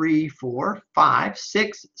 2, 3, 4, 5,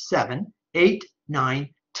 6, 7, 8, 9,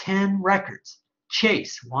 10 records.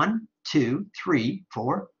 Chase, 1, 2, 3,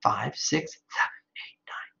 4, 5, 6, 7,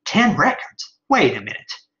 8, 9, 10 records. Wait a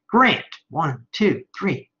minute. Grant, 1, 2,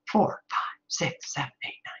 3, 4, 5, 6, 7, 8,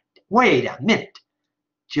 9. Wait a minute.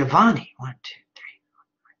 Giovanni, 1, 2, 3, 4,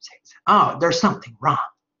 5, 6, 7. Oh, there's something wrong.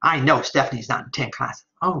 I know Stephanie's not in 10 classes.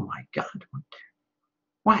 Oh my God.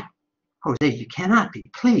 What? Jose, you cannot be.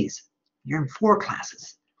 Please. You're in 4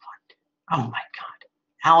 classes. Oh my God.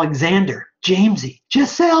 Alexander, Jamesy,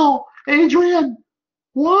 Giselle, Adrian.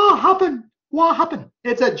 What happened? What happened?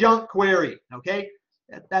 It's a junk query. Okay?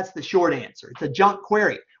 That's the short answer. It's a junk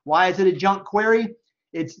query. Why is it a junk query?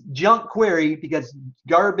 It's junk query because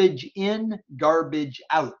garbage in, garbage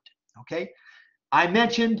out. Okay? I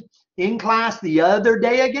mentioned in class the other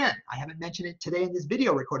day again, I haven't mentioned it today in this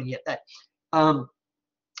video recording yet, that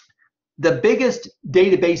the biggest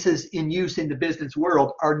databases in use in the business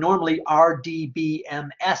world are normally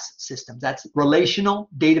RDBMS systems. That's Relational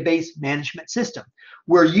Database Management System,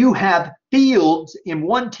 where you have fields in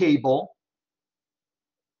one table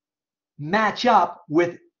match up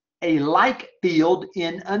with a like field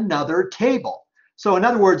in another table. So in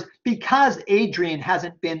other words, because Adrian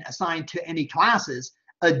hasn't been assigned to any classes,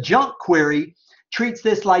 a junk query treats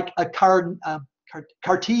this like a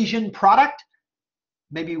Cartesian product.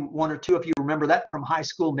 Maybe one or two of you remember that from high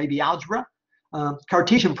school, maybe algebra.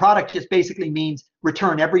 Cartesian product just basically means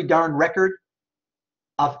return every darn record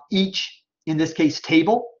of each, in this case,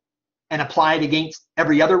 table, and apply it against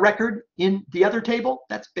every other record in the other table.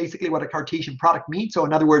 That's basically what a Cartesian product means. So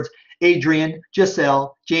in other words, Adrian,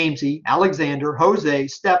 Giselle, Jamesy, Alexander, Jose,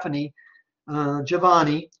 Stephanie,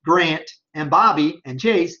 Giovanni, Grant, and Bobby, and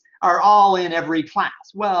Chase are all in every class.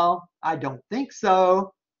 Well, I don't think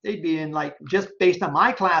so. They'd be in, like, just based on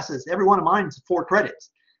my classes, every one of mine is 4 credits.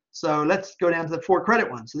 So let's go down to the 4 credit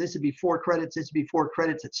one. So this would be 4 credits. This would be 4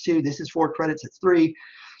 credits. It's 2. This is 4 credits. It's 3.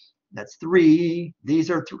 That's 3. These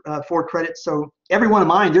are 4 credits. So every one of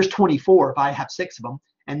mine, there's 24 if I have 6 of them.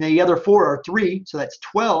 And the other 4 are 3. So that's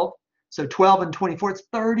 12. So 12 and 24, it's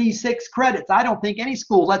 36 credits. I don't think any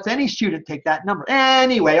school lets any student take that number.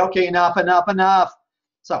 Anyway, okay, enough.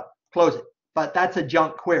 So close it. But that's a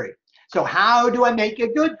junk query. So how do I make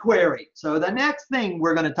a good query? So the next thing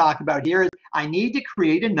we're going to talk about here is I need to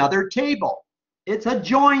create another table. It's a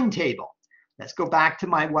join table. Let's go back to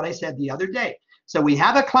what I said the other day. So we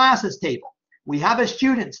have a classes table, we have a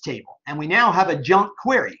students table, and we now have a junk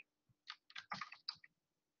query.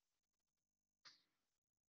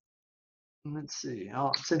 Let's see.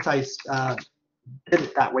 Since I did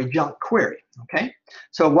it that way, junk query. Okay.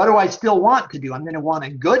 So what do I still want to do? I'm going to want a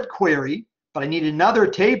good query, but I need another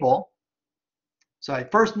table. So I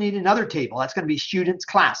first need another table. That's going to be students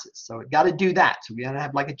classes. So we've got to do that. So we got to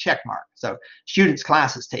have like a check mark. So students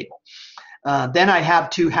classes table. Then I have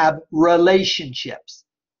to have relationships.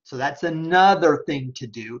 So that's another thing to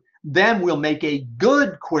do. Then we'll make a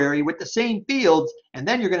good query with the same fields, and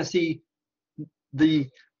then you're going to see the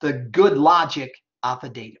good logic of a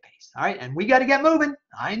database. All right, and we got to get moving.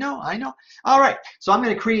 I know. All right, so I'm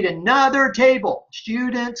going to create another table,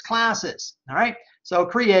 students classes. All right, so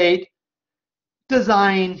create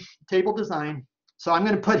design, table design. So I'm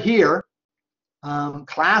going to put here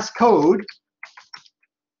class code.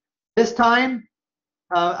 This time,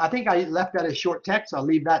 I think I left out a short text. So I'll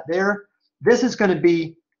leave that there. This is going to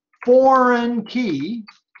be foreign key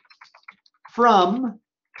from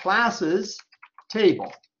classes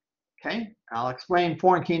table. Okay, I'll explain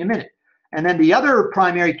foreign key in a minute. And then the other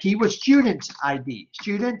primary key was student ID.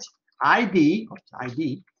 Student ID,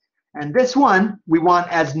 ID. And this one we want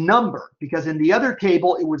as number, because in the other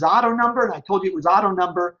table it was auto number, and I told you it was auto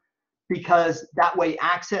number because that way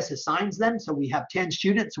Access assigns them. So we have 10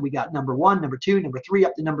 students, so we got number 1, number 2, number 3,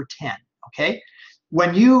 up to number 10. Okay,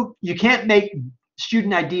 when you can't make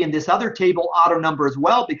student ID in this other table auto number as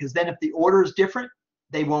well, because then if the order is different,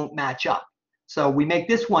 they won't match up. So we make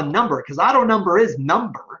this one number, because auto number is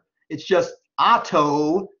number. It's just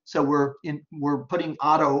auto, so we're putting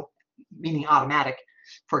auto, meaning automatic,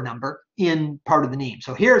 for number in part of the name.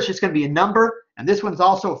 So here it's just going to be a number, and this one's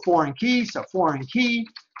also a foreign key. So foreign key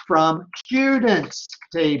from students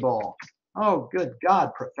table. Oh, good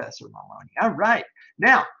God, Professor Maloney. All right,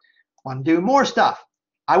 now want to do more stuff.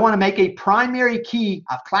 I want to make a primary key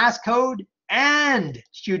of class code and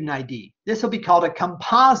student ID. This will be called a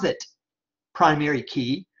composite primary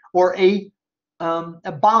key, or a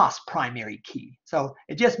boss primary key. So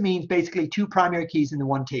it just means basically 2 primary keys in the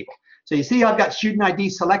one table. So you see I've got student ID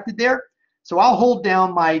selected there. So I'll hold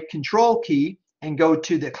down my control key and go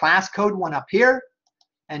to the class code one up here.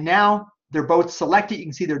 And now they're both selected. You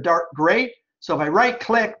can see they're dark gray. So if I right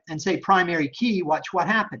click and say primary key, watch what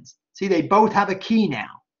happens. See, they both have a key now.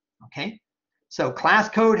 Okay. So class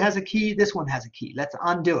code has a key. This one has a key. Let's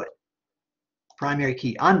undo it. Primary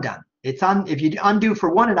key undone. It's on. If you undo for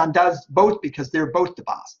one, it undoes both because they're both the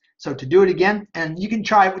boss. So to do it again, and you can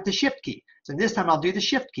try it with the shift key. So this time I'll do the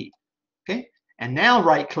shift key. Okay, and now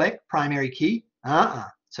right click primary key.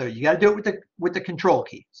 So you got to do it with the control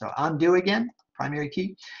key. So undo again, primary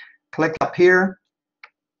key. Click up here,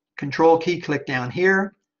 control key. Click down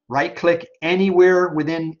here. Right click anywhere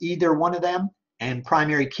within either one of them, and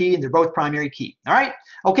primary key, and they're both primary key. All right.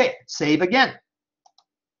 Okay. Save again.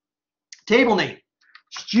 Table name.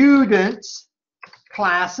 Students,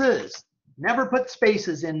 classes. Never put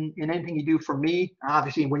spaces in anything you do for me.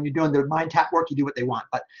 Obviously, when you're doing the mind tap work, you do what they want.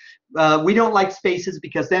 But we don't like spaces,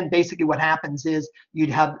 because then basically what happens is you'd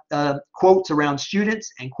have quotes around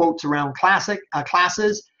students and quotes around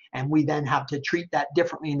classes, and we then have to treat that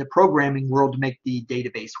differently in the programming world to make the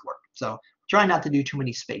database work. So try not to do too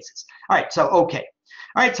many spaces. All right, so okay.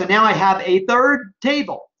 All right, so now I have a third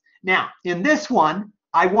table. Now, in this one,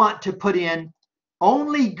 I want to put in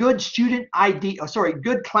only good student ID,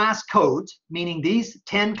 good class codes, meaning these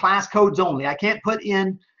 10 class codes only. I can't put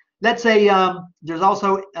in, let's say there's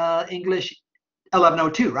also English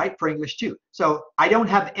 1102, right, for English 2. So I don't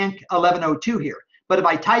have ENC 1102 here. But if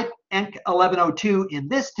I type ENC 1102 in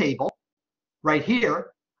this table, right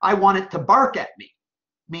here, I want it to bark at me,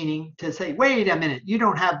 meaning to say, wait a minute, you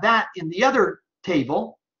don't have that in the other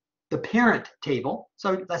table, the parent table,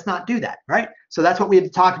 so let's not do that, right? So that's what we had to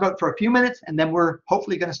talk about for a few minutes, and then we're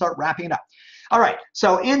hopefully going to start wrapping it up. All right,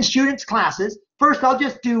 so in students classes, first I'll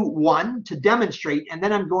just do one to demonstrate, and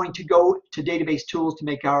then I'm going to go to database tools to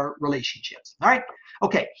make our relationships. All right,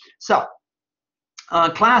 okay, so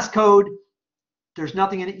class code, there's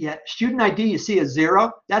nothing in it yet. Student ID, you see a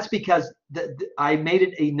 0. That's because I made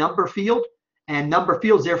it a number field, and number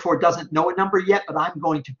fields therefore doesn't know a number yet, but I'm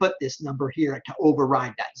going to put this number here to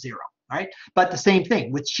override that 0, right? But the same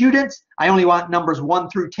thing with students, I only want numbers 1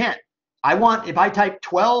 through 10. I want, if I type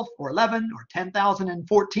 12 or 11 or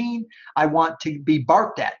 10,014, I want to be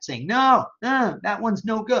barked at saying, no, that one's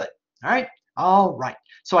no good. All right. All right.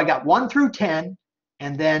 So I got 1 through 10,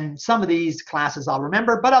 and then some of these classes I'll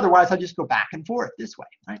remember, but otherwise I'll just go back and forth this way,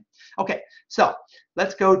 right? Okay. So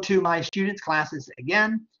let's go to my students classes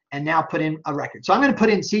again, and now put in a record. So I'm going to put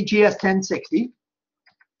in CGS 1060.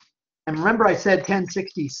 And remember I said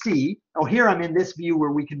 1060C. Oh, here I'm in this view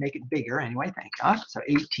where we can make it bigger anyway, thank God. So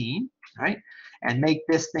 18, right? And make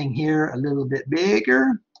this thing here a little bit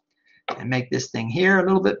bigger. And make this thing here a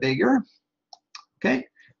little bit bigger. Okay.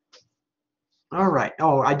 All right.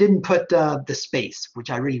 Oh, I didn't put the space, which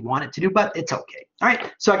I really wanted to do, but it's okay. All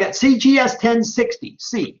right. So I got CGS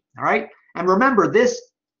 1060C. All right. And remember, this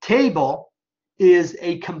table is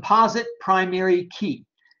a composite primary key.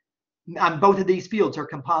 Both of these fields are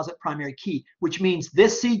composite primary key, which means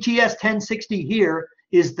this CGS 1060 here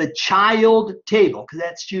is the child table, because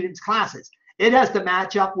that's students' classes. It has to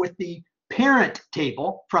match up with the parent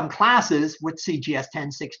table from classes with CGS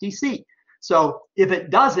 1060C. So if it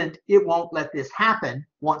doesn't, it won't let this happen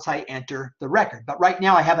once I enter the record. But right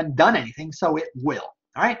now I haven't done anything, so it will.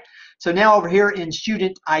 All right. So now over here in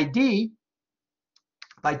student ID,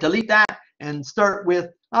 if I delete that and start with,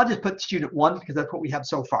 I'll just put student 1 because that's what we have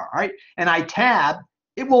so far. All right. And I tab,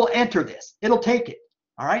 it will enter this. It'll take it.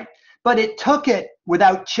 All right. But it took it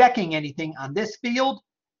without checking anything on this field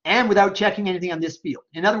and without checking anything on this field.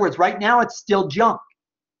 In other words, right now it's still junk.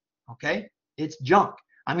 Okay, it's junk.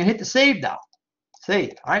 I'm going to hit the save though.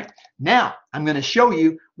 Save. All right. Now I'm going to show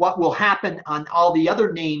you what will happen on all the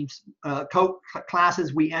other names,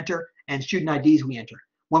 classes we enter and student IDs we enter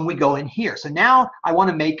when we go in here. So now I want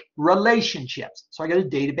to make relationships. So I go to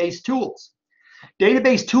database tools.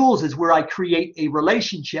 Database tools is where I create a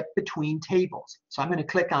relationship between tables. So I'm going to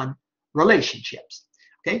click on relationships.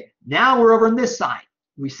 Okay. Now we're over on this side.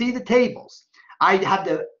 We see the tables. I have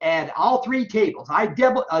to add all three tables. I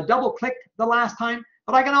double clicked the last time,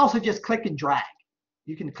 but I can also just click and drag.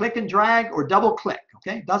 You can click and drag or double click.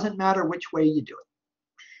 Okay. Doesn't matter which way you do it.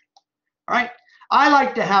 All right. I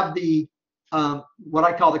like to have the what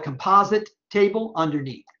I call the composite table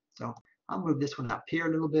underneath. So I'll move this one up here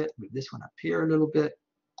a little bit, move this one up here a little bit,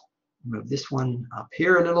 move this one up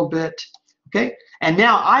here a little bit. Okay, and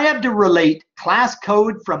now I have to relate class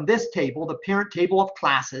code from this table, the parent table of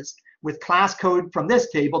classes, with class code from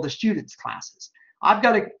this table, the students' classes. I've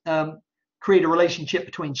got to create a relationship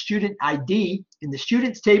between student ID in the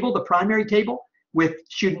students table, the primary table, with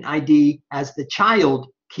student ID as the child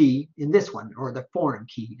key in this one, or the foreign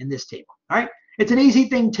key in this table. All right, it's an easy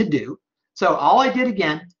thing to do. So all I did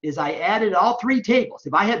again is I added all three tables.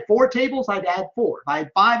 If I had 4 tables, I'd add 4. If I had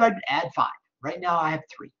 5, I'd add 5. Right now I have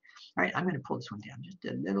 3. All right, I'm going to pull this one down just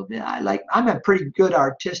a little bit. I'm a pretty good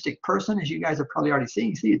artistic person, as you guys have probably already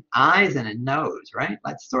seen. You see his eyes and a nose, right?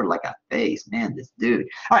 That's sort of like a face, man, this dude.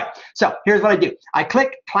 All right, so here's what I do. I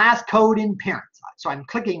click class code in parents. So I'm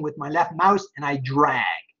clicking with my left mouse and I drag,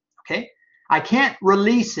 okay? I can't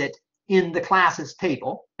release it in the classes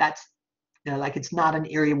table. That's like it's not an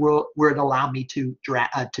area where it'll allow me to drop.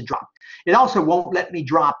 It also won't let me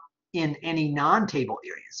drop in any non-table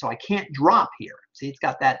areas. So I can't drop here. See, it's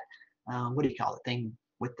got that what do you call it, thing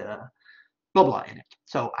with the blah blah in it.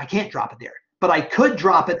 So I can't drop it there, but I could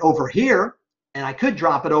drop it over here, and I could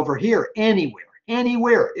drop it over here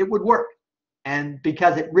anywhere it would work. And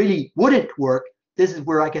because it really wouldn't work, this is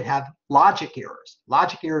where I could have logic errors.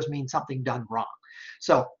 Logic errors mean something done wrong.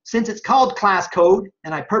 So since it's called class code,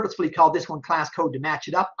 and I purposefully called this one class code to match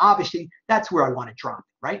it up, obviously that's where I want to drop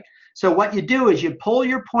it, right? So what you do is you pull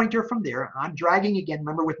your pointer from there. I'm dragging again,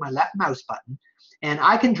 remember, with my left mouse button. And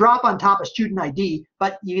I can drop on top of student ID,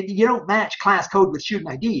 but you don't match class code with student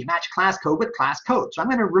ID. You match class code with class code. So I'm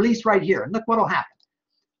going to release right here, and look what will happen.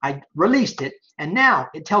 I released it, and now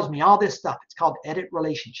it tells me all this stuff. It's called edit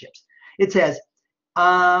relationships. It says,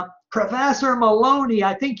 Professor Maloney,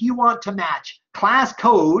 I think you want to match class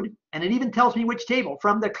code, and it even tells me which table,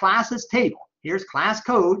 from the classes table. Here's class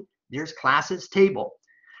code, there's classes table.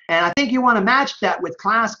 And I think you want to match that with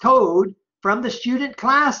class code from the student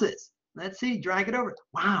classes. Let's see, drag it over.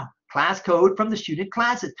 Wow, class code from the student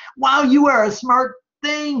classes. Wow, you are a smart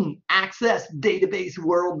thing, Access Database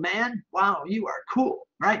World, man. Wow, you are cool,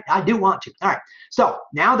 right? I do want to. All right, so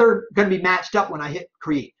now they're going to be matched up when I hit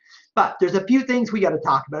create. But there's a few things we got to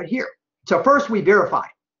talk about here. So first, we verify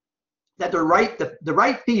that they're right, the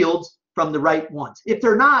right fields from the right ones. If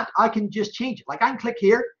they're not, I can just change it. Like I can click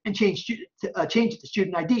here and change it to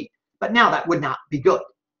student ID. But now that would not be good.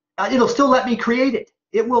 It'll still let me create it.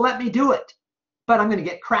 It will let me do it, but I'm going to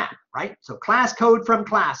get crap, right? So class code from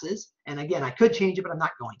classes, and again, I could change it, but I'm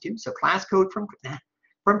not going to. So class code from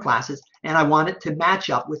classes, and I want it to match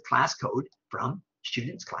up with class code from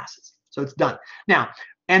students' classes. So it's done. Now,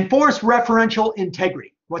 enforce referential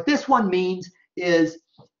integrity. What this one means is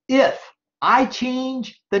if I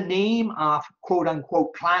change the name of quote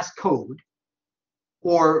unquote class code,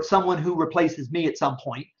 or someone who replaces me at some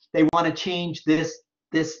point, they want to change this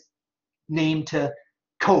name to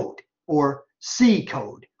code or C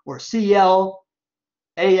code or CLASS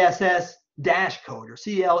dash code or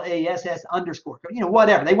CLASS underscore code,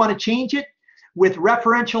 whatever. They want to change it with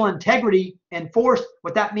referential integrity enforced.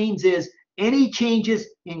 What that means is any changes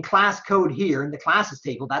in class code here in the classes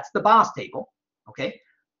table, that's the boss table, okay?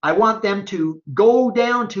 I want them to go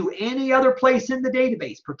down to any other place in the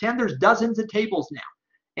database. Pretend there's dozens of tables now.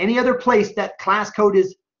 Any other place that class code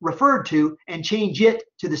is referred to and change it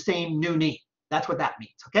to the same new name. That's what that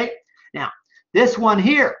means, okay? Now, this one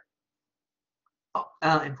here,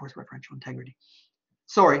 enforce referential integrity.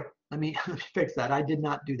 Sorry, let me fix that. I did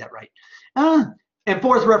not do that right.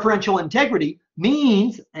 Enforce referential integrity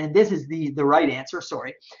means, and this is the right answer,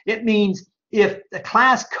 sorry, it means if the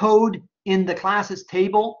class code in the classes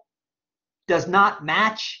table does not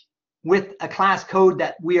match with a class code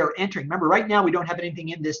that we are entering. Remember, right now we don't have anything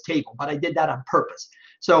in this table, but I did that on purpose.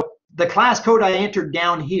 So the class code I entered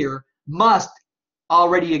down here must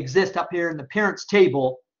already exist up here in the parents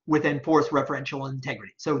table with enforced referential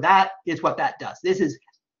integrity. So that is what that does. This is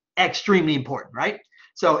extremely important, right?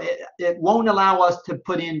 So it won't allow us to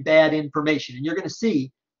put in bad information. And you're going to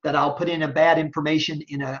see that I'll put in a bad information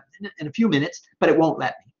in a few minutes, but it won't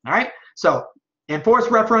let me. All right. So enforced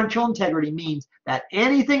referential integrity means that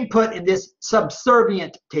anything put in this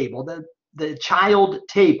subservient table, the child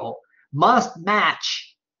table, must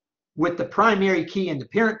match with the primary key in the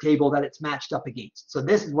parent table that it's matched up against. So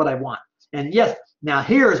this is what I want. And yes, now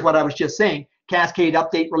here is what I was just saying, cascade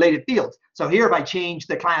update related fields. So here if I change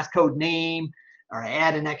the class code name or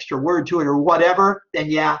add an extra word to it or whatever, then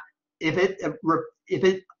yeah, if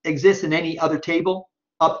it exists in any other table,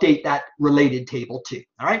 update that related table too.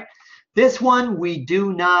 All right. This one we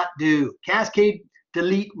do not do. Cascade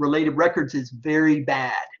delete related records is very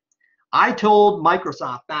bad. I told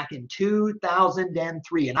Microsoft back in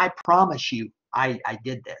 2003, and I promise you I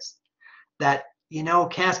did this, that, you know,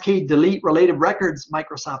 cascade delete related records,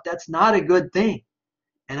 Microsoft, that's not a good thing.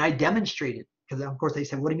 And I demonstrated, because of course they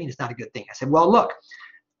said, what do you mean it's not a good thing? I said, well, look,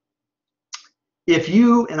 if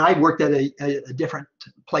you, and I worked at a different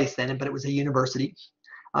place then, but it was a university,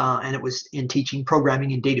 and it was in teaching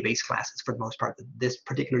programming and database classes for the most part. This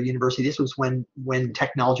particular university, this was when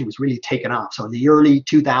technology was really taken off. So in the early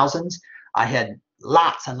 2000s, I had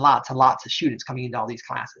lots and lots and lots of students coming into all these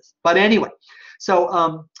classes. But anyway,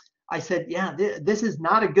 so I said, yeah, this is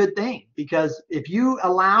not a good thing, because if you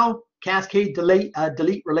allow cascade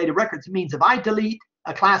delete related records, it means if I delete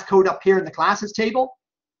a class code up here in the classes table,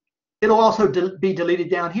 it'll also be deleted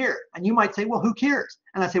down here. And you might say, well, who cares?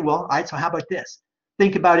 And I say, well, all right, so how about this?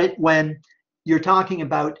 Think about it when you're talking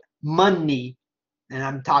about money, and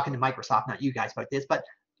I'm talking to Microsoft, not you guys about this, but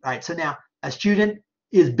all right, so now a student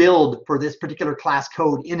is billed for this particular class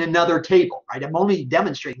code in another table, right? I'm only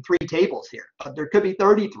demonstrating 3 tables here, but there could be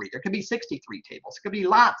 33, there could be 63 tables, there could be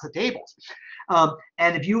lots of tables.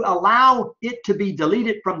 And if you allow it to be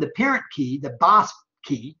deleted from the parent key, the boss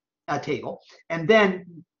key table, and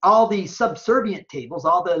then all these subservient tables,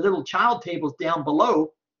 all the little child tables down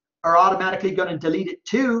below are automatically going to delete it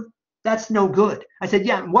too, that's no good. I said,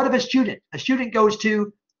 yeah, and what if a student goes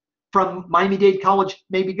to, from Miami-Dade College,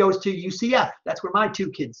 maybe goes to UCF. That's where my 2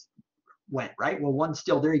 kids went, right? Well, one's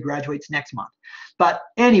still there, he graduates next month. But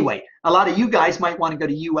anyway, a lot of you guys might want to go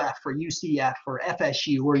to UF or UCF or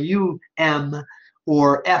FSU or UM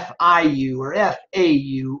or FIU or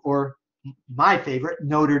FAU or my favorite,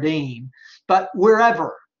 Notre Dame, but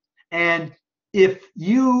wherever. And if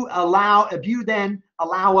you then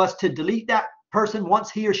allow us to delete that person once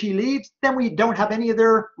he or she leaves, then we don't have any of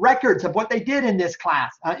their records of what they did in this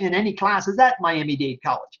class, in any classes at Miami-Dade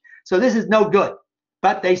College. So this is no good.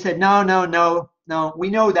 But they said, no, we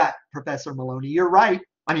know that, Professor Maloney, you're right.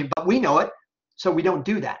 I mean, but we know it, so we don't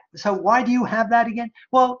do that. So why do you have that again?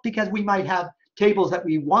 Well, because we might have tables that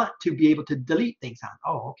we want to be able to delete things on.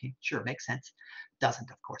 Oh, okay, sure, makes sense. Doesn't,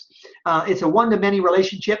 of course. It's a one-to-many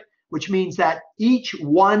relationship, which means that each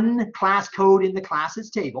one class code in the classes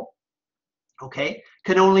table, okay,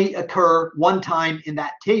 can only occur one time in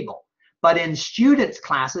that table. But in students'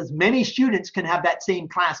 classes, many students can have that same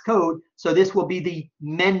class code, so this will be the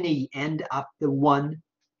many end of the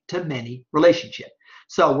one-to-many relationship.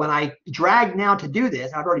 So when I drag now to do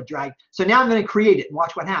this, I've already dragged, so now I'm going to create it and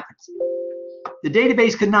watch what happens. The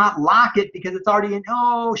database could not lock it because it's already in,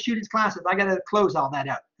 students' classes. I got to close all that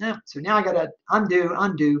out. So now I got to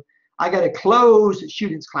undo. I got to close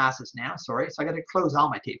students' classes now, sorry. So I got to close all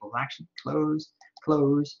my tables, actually. Close.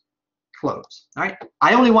 All right.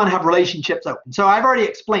 I only want to have relationships open. So I've already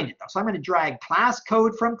explained it, though. So I'm going to drag class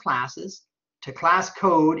code from classes to class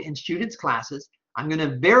code in students' classes. I'm going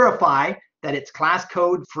to verify that it's class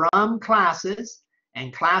code from classes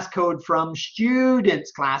and class code from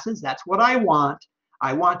students' classes. That's what I want.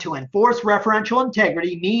 I want to enforce referential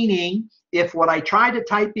integrity, meaning if what I try to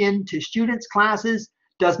type into students' classes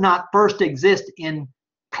does not first exist in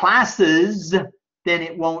classes, then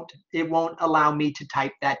it won't allow me to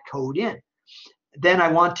type that code in. Then I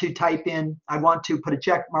want to put a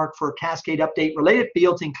check mark for cascade update related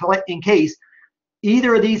fields in case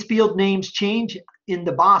either of these field names change in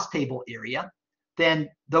the boss table area, then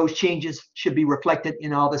those changes should be reflected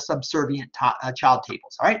in all the subservient child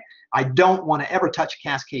tables, all right? I don't want to ever touch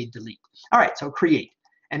cascade delete. All right, so create.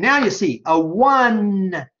 And now you see a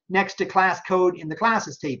 1 next to class code in the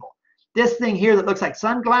classes table. This thing here that looks like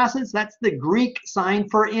sunglasses, that's the Greek sign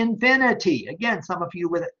for infinity. Again, some of you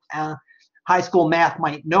with high school math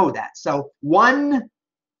might know that. So 1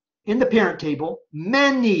 in the parent table,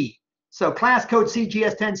 many. So class code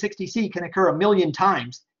CGS1060C can occur 1,000,000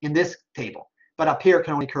 times in this table, but up here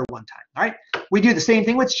can only occur 1 time. All right. We do the same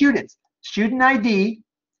thing with students. Student ID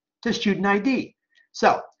to student ID.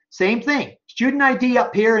 So same thing. Student ID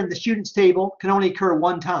up here in the students table can only occur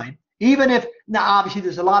 1 time. Even if, now obviously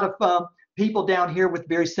there's a lot of people down here with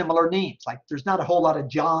very similar names. Like there's not a whole lot of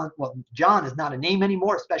John. Well, John is not a name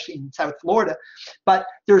anymore, especially in South Florida. But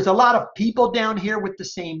there's a lot of people down here with the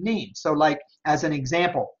same name. So like as an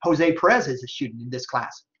example, Jose Perez is a student in this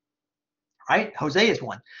class, right? Jose is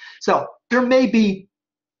one. So there may be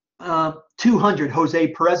 200 Jose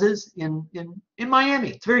Perez's in Miami.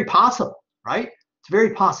 It's very possible, right? It's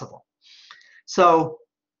very possible. So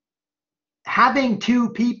having two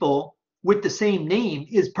people with the same name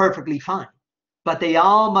is perfectly fine, but they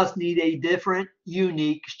all must need a different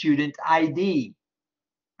unique student ID,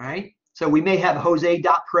 right? So we may have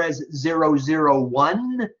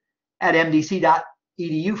Jose.Perez001 at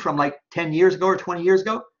mdc.edu from like 10 years ago or 20 years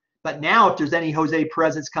ago. But now if there's any Jose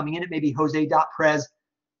Perez that's coming in, it may be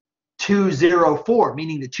Jose.Perez204,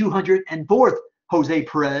 meaning the 204th Jose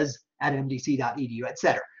Perez at mdc.edu,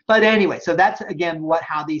 etc. But anyway, so that's again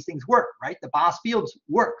how these things work, right? The boss fields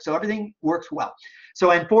work, so everything works well.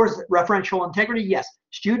 So enforce referential integrity, yes.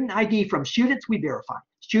 Student ID from students, we verify.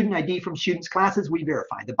 Student ID from students' classes, we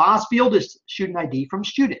verify. The boss field is student ID from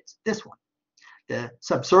students, this one. The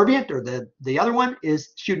subservient, or the other one,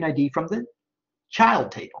 is student ID from the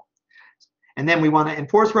child table. And then we want to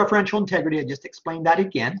enforce referential integrity. I just explained that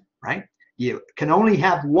again, right? You can only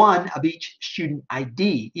have one of each student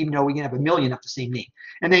ID, even though we can have a million of the same name.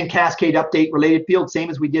 And then cascade update related field, same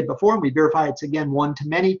as we did before, and we verify it's again one to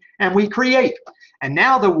many, and we create. And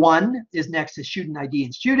now the one is next to student ID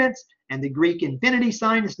and students, and the Greek infinity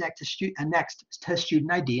sign is next to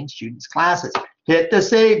student ID and students' classes. Hit the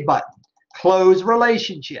save button. Close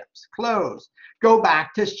relationships. Close. Go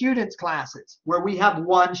back to students' classes where we have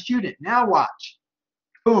one student. Now watch.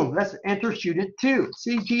 Boom, let's enter student 2,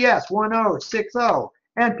 CGS 1060,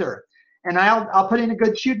 enter. And I'll put in a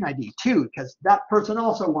good student ID 2 because that person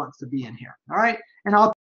also wants to be in here. All right, and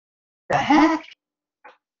the heck?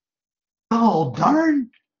 Oh,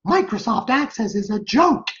 darn, Microsoft Access is a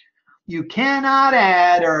joke. You cannot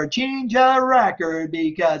add or change a record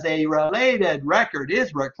because a related record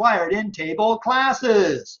is required in table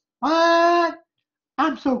classes. What?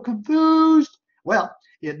 I'm so confused. Well,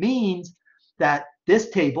 it means that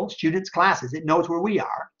this table, students' classes, it knows where we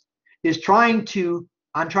are, I'm trying to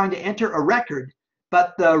enter a record,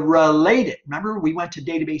 but the related, remember we went to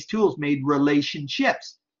database tools, made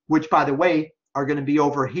relationships, which by the way, are gonna be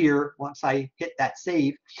over here once I hit that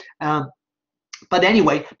save. But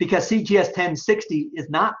anyway, because CGS 1060 is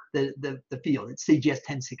not the field, it's CGS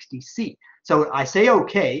 1060C. So I say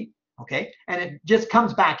okay, and it just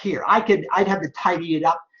comes back here. I'd have to tidy it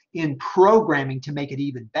up in programming to make it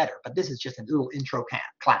even better, but this is just a little intro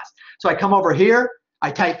class. So I come over here,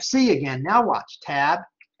 I type C again. Now watch, tab,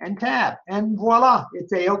 and voila,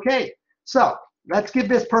 it's a-okay. So let's give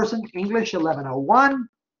this person English 1101.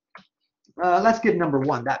 Let's give number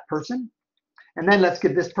 1, that person. And then let's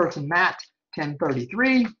give this person Matt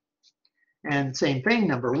 1033. And same thing,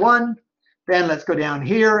 number 1. Then let's go down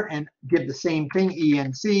here and give the same thing,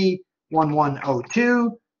 ENC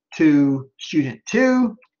 1102 to student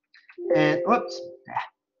 2. And whoops,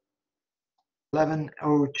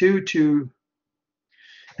 1102 to,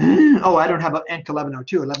 oh, I don't have an ENC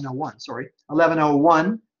 1102, 1101, sorry.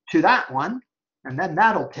 1101 to that one, and then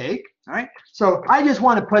that'll take, all right? So I just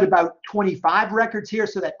want to put about 25 records here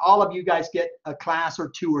so that all of you guys get a class or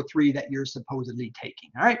 2 or 3 that you're supposedly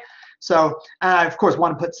taking, all right? So I, of course,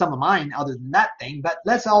 want to put some of mine other than that thing, but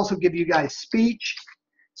let's also give you guys speech.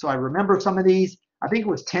 So I remember some of these. I think it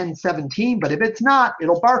was 1017, but if it's not,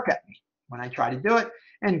 it'll bark at me when I try to do it.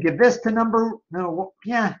 And give this to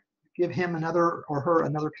give him another or her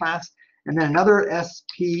another class, and then another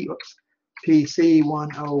PC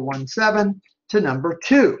 1017 to number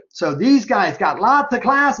 2. So these guys got lots of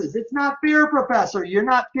classes. It's not fair, Professor. You're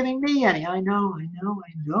not giving me any. I know.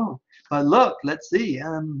 But look, let's see.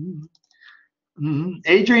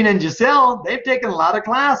 Adrian and Giselle, they've taken a lot of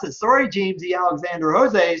classes. Sorry, James E. Alexander,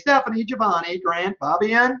 Jose, Stephanie, Giovanni, Grant,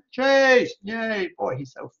 Fabian, Chase. Yay, boy,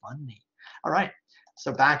 he's so funny. All right,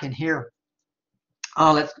 so back in here,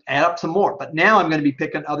 let's add up some more. But now I'm going to be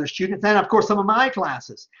picking other students and, of course, some of my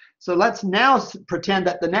classes. So let's now pretend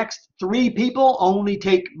that the next 3 people only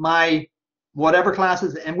take my whatever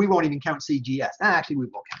classes, and we won't even count CGS. Actually, we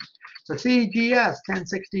will count. So CGS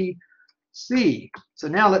 1060. C. So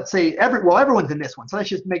now let's say everyone's in this one. So let's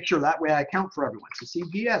just make sure that way I count for everyone. So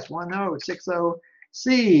CGS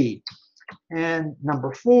 1060C. And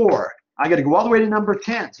number 4, I got to go all the way to number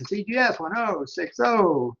 10. So CGS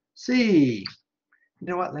 1060C. You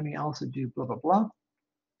know what? Let me also do blah, blah, blah.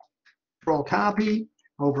 Control copy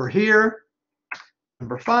over here.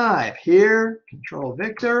 Number 5 here. Control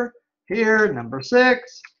Victor here. Number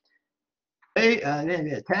 6.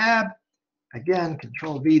 tab. Again,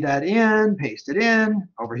 Control V that in, paste it in.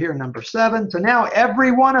 Over here, number 7. So now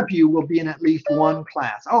every one of you will be in at least one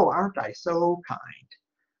class. Oh, aren't I so kind?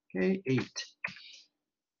 Okay, 8.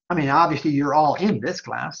 I mean, obviously you're all in this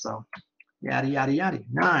class, so yada, yada, yada.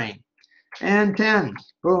 9 and 10.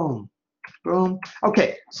 Boom, boom.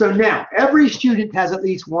 Okay, so now every student has at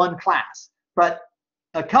least one class, but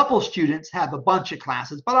a couple students have a bunch of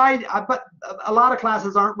classes, but but a lot of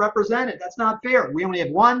classes aren't represented. That's not fair. We only have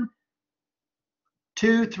 1,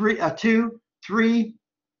 2, 3,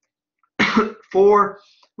 4.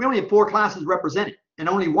 We only have 4 classes represented and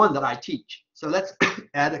only 1 that I teach. So let's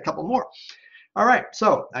add a couple more. All right,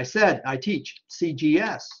 so I said I teach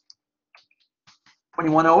CGS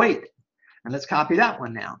 2108. And let's copy that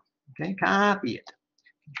one now. Okay, copy it.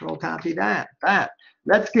 Control copy that.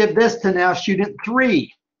 Let's give this to now student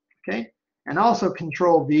 3. Okay, and also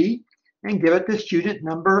Control V and give it to student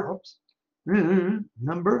number,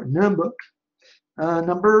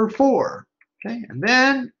 number 4. Okay, and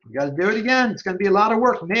then we got to do it again. It's going to be a lot of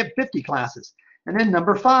work. We may have 50 classes. And then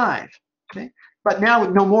number 5. Okay, but now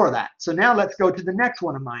no more of that. So now let's go to the next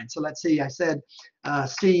one of mine. So let's see. I said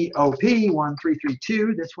COP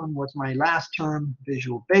 1332. This one was my last term,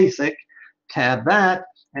 Visual Basic. Tab that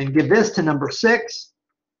and give this to number 6.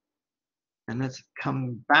 And let's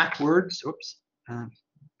come backwards. Oops.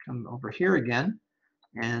 Come over here again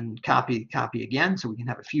and copy again so we can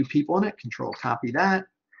have a few people in it. Control copy that.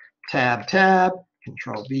 Tab,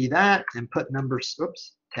 Control V that, and put numbers,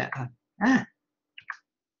 oops, tab,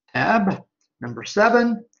 number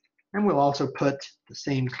 7, and we'll also put the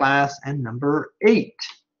same class and number 8.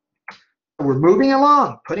 So we're moving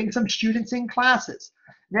along, putting some students in classes.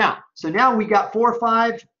 Now, so now we got 4,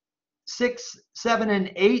 5, 6, 7,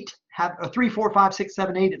 and 8 have 3, 4, 5, 6,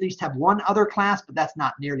 7, 8 at least have one other class, but that's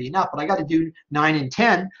not nearly enough. But I got to do 9 and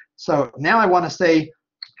 10. So now I want to say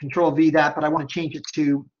Control V that, but I want to change it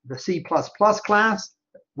to the C++ class,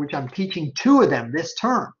 which I'm teaching 2 of them this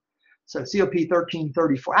term. So COP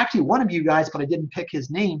 1334. Actually, one of you guys, but I didn't pick his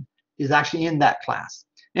name, is actually in that class.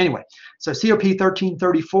 Anyway, so COP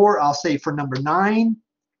 1334, I'll say for number 9,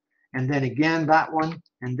 and then again that one,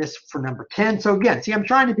 and this for number 10. So again, see, I'm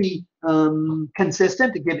trying to be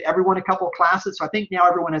consistent to give everyone a couple of classes. So I think now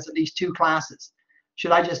everyone has at least 2 classes.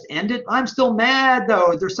 Should I just end it? I'm still mad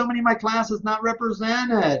though. There's so many of my classes not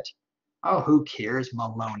represented. Oh, who cares,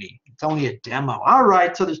 Maloney? It's only a demo. All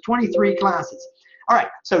right, so there's 23 classes. All right,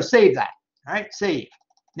 so save that. All right, save.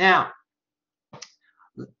 Now,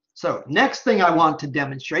 so next thing I want to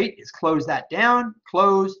demonstrate is close that down,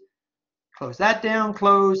 close that down,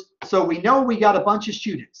 close. So we know we got a bunch of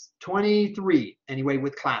students, 23 anyway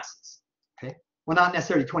with classes. Okay, well, not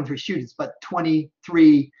necessarily 23 students, but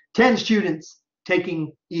 10 students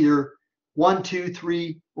taking either 1, 2,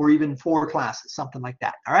 3, or even 4 classes, something like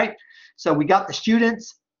that. All right, so we got the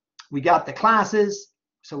students, we got the classes,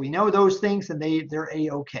 so we know those things, and they're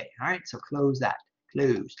a-okay. All right, so close that,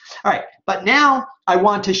 close. All right, but now I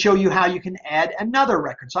want to show you how you can add another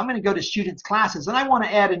record. So I'm going to go to students classes, and I want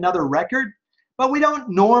to add another record, but we don't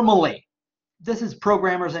normally. This is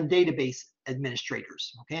programmers and database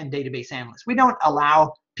administrators, okay, and database analysts. We don't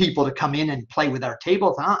allow people to come in and play with our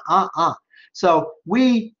tables. So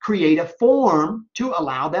we create a form to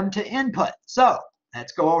allow them to input. So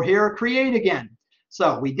let's go over here, create again.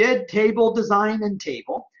 So we did table design and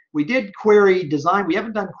table. We did query design. We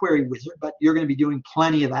haven't done query wizard, but you're going to be doing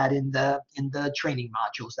plenty of that in the training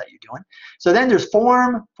modules that you're doing. So then there's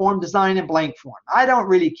form design, and blank form. I don't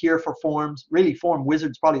really care for forms. Really, form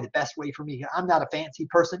wizard's probably the best way for me. I'm not a fancy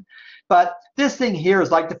person, but this thing here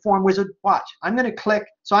is like the form wizard. Watch. I'm going to click.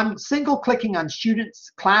 So I'm single clicking on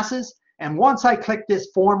students classes, and once I click this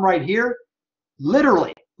form right here,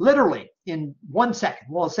 literally in 1 second,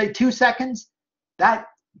 well, say 2 seconds, that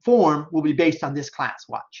form will be based on this class.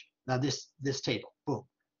 Watch. Now this table. Boom.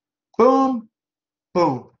 Boom.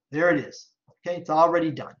 Boom. There it is. Okay, it's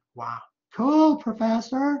already done. Wow. Cool,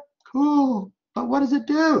 professor. Cool. But what does it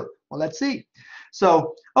do? Well, let's see.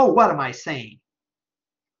 So, oh, what am I saying?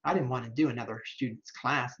 I didn't want to do another student's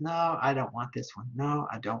class. No, I don't want this one. No,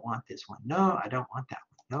 I don't want this one. No, I don't want that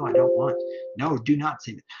one. No, I don't want. No, do not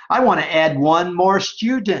say that. I want to add one more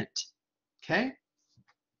student. Okay.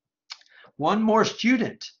 One more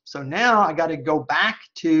student. So now I got to go back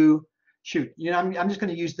to, shoot, you know, I'm just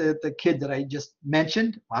going to use the kid that I just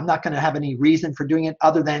mentioned. I'm not going to have any reason for doing it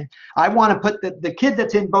other than I want to put the kid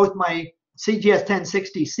that's in both my CGS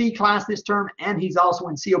 1060C class this term, and he's also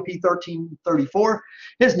in COP 1334.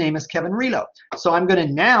 His name is Kevin Relo. So I'm going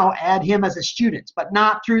to now add him as a student, but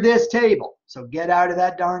not through this table. So get out of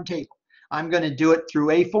that darn table. I'm going to do it through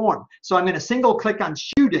a form. So I'm going to single click on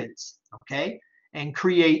students, okay, and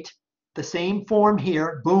create the same form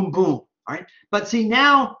here, boom, boom, all right? But see,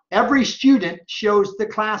 now every student shows the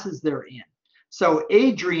classes they're in. So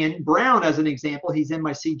Adrian Brown, as an example, he's in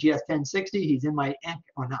my CGS 1060, he's in my,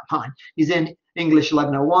 or not mine, he's in English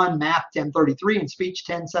 1101, Math 1033, and Speech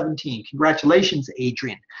 1017. Congratulations,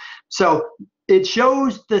 Adrian. So it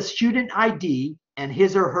shows the student ID and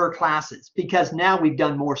his or her classes, because now we've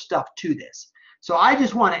done more stuff to this. So I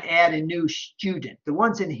just want to add a new student. The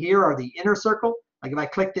ones in here are the inner circle. Like if I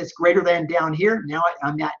click this greater than down here, now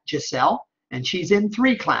I'm at Giselle, and she's in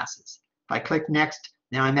 3 classes. If I click next,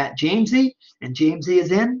 now I'm at Jamesy, and Jamesy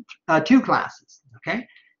is in 2 classes, okay?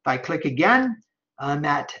 If I click again, I'm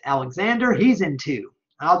at Alexander, he's in 2.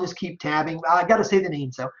 I'll just keep tabbing. I got to say the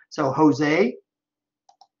name, so Jose,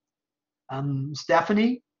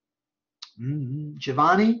 Stephanie,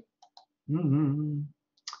 Giovanni, who?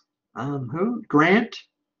 Grant,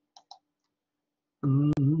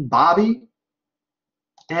 Bobby,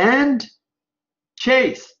 and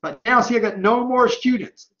Chase. But now see, I got no more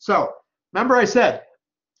students. So remember I said,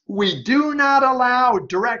 we do not allow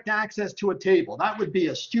direct access to a table. That would be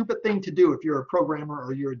a stupid thing to do if you're a programmer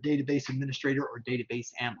or you're a database administrator or database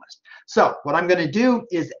analyst. So what I'm going to do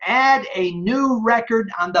is add a new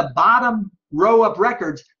record on the bottom row of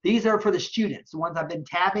records. These are for the students. The ones I've been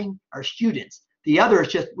tabbing are students. The other is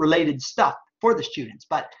just related stuff for the students.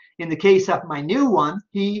 But in the case of my new one,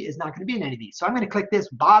 he is not going to be in any of these. So I'm going to click this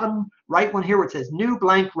bottom right one here where it says new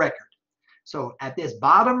blank record. So at this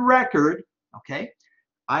bottom record, okay,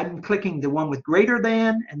 I'm clicking the one with greater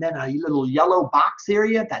than, and then a little yellow box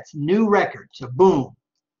area, that's new record. So boom,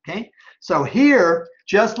 okay? So here,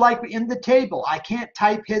 just like in the table, I can't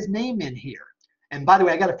type his name in here. And by the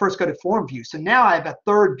way, I got to first go to form view. So now I have a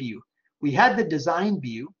 3rd view. We had the design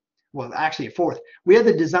view, well, actually a 4th. We had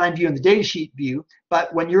the design view and the data sheet view,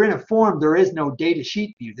 but when you're in a form, there is no data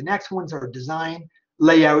sheet view. The next ones are design,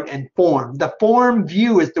 layout, and form. The form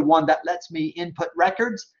view is the one that lets me input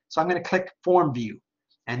records. So I'm going to click form view.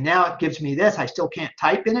 And now it gives me this. I still can't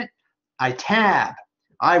type in it. I tab.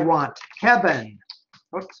 I want Kevin.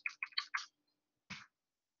 Oops.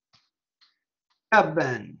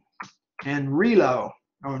 Kevin. And Relo.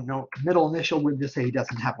 Oh, no, middle initial would just say he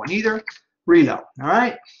doesn't have one either. Relo. All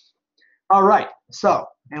right. All right. So,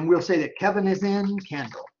 and we'll say that Kevin is in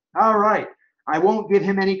Kendall. All right. I won't give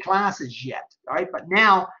him any classes yet. All right. But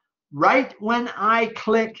now, right when I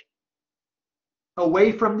click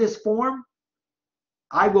away from this form,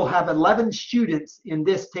 I will have 11 students in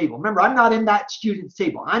this table. Remember, I'm not in that student's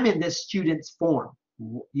table. I'm in this student's form.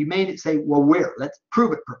 You may say, well, where? Let's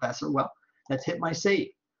prove it, Professor. Well, let's hit my save.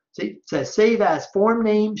 See, it says save as form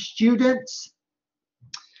name students.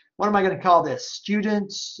 What am I going to call this?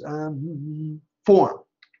 Students form.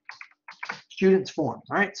 Students form.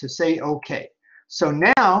 All right, so say OK. So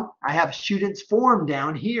now I have students form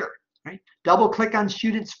down here. Right? Double click on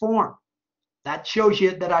students form. That shows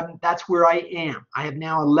you that that's where I am. I have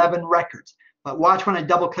now 11 records. But watch when I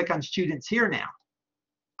double click on students here now.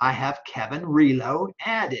 I have Kevin Relo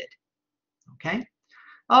added. Okay.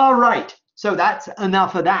 All right. So that's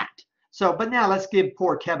enough of that. So, but now let's give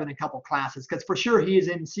poor Kevin a couple classes, because for sure he is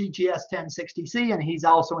in CGS 1060C and he's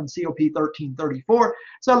also in COP 1334.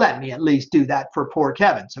 So let me at least do that for poor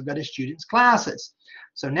Kevin. So go to students classes.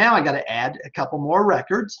 So now I got to add a couple more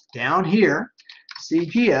records down here.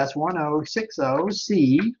 CGS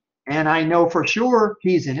 1060C, and I know for sure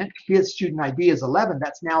he's in it. His student ID is 11.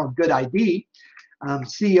 That's now a good ID.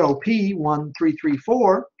 COP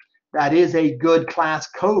 1334, that is a good class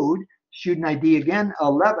code. Student ID again,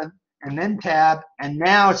 11, and then tab, and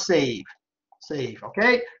now save. Save,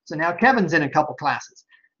 okay? So now Kevin's in a couple classes.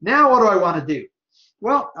 Now what do I want to do?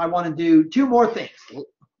 Well, I want to do 2 more things.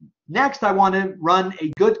 Next, I want to run a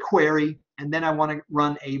good query, and then I want to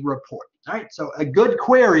run a report. All right, so a good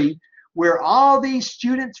query where all these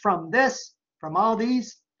students from this, from all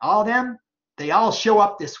these, all them, they all show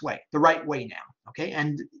up this way, the right way now, okay?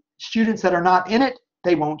 And students that are not in it,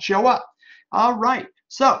 they won't show up. All right,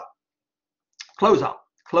 so close all,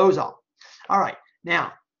 close all. All right,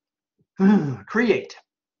 now create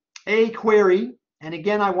a query, and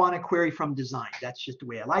again, I want a query from design. That's just the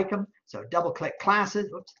way I like them. So double click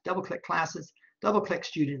classes, oops, double click classes, double click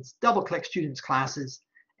students classes.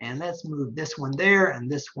 And let's move this one there and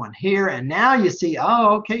this one here. And now you see,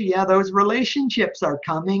 oh, okay, yeah, those relationships are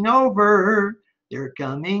coming over. They're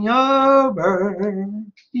coming over.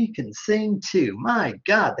 You can sing too. My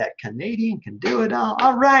God, that Canadian can do it all.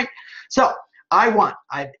 All right. So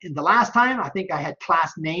in the last time, I think I had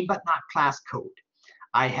class name, but not class code.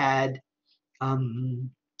 I had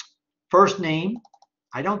first name.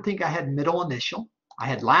 I don't think I had middle initial. I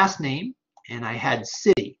had last name, and I had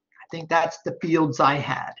city. think that's the fields I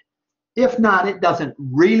had. If not, it doesn't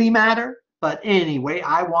really matter. But anyway,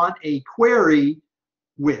 I want a query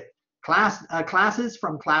with classes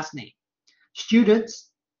from class name,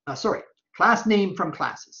 class name from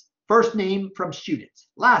classes, first name from students,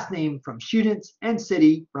 last name from students, and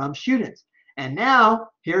city from students. And now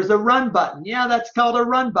here's a run button. Yeah, that's called a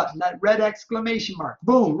run button, that red exclamation mark.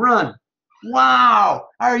 Boom, run. Wow,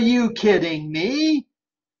 are you kidding me?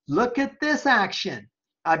 Look at this action.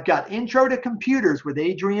 I've got Intro to Computers with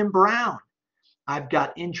Adrian Brown. I've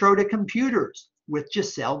got Intro to Computers with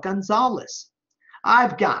Giselle Gonzalez.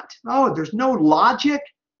 I've got, oh, there's no logic,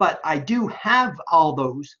 but I do have all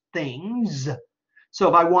those things. So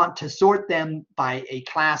if I want to sort them by a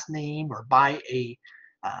class name or by a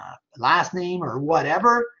last name or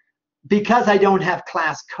whatever, because I don't have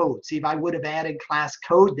class code. See, if I would have added class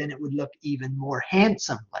code, then it would look even more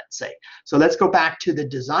handsome, let's say. So let's go back to the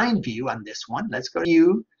design view on this one. Let's go to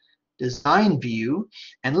View, Design View,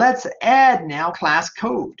 and let's add now class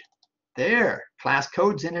code. There, class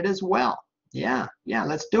code's in it as well. Yeah,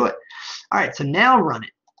 let's do it. All right, so now run it.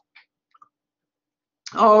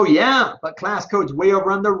 Oh yeah, but class code's way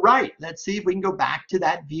over on the right. Let's see if we can go back to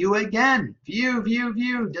that view again. View, view,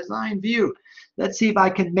 view, design view. Let's see if I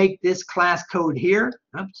can make this class code here.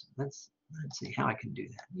 Oops, let's see how I can do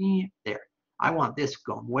that. Yeah, there. I want this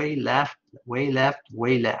going way left, way left,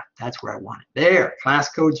 way left. That's where I want it. There, class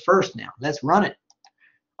code's first now. Let's run it.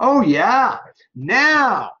 Oh yeah,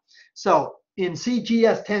 now. So in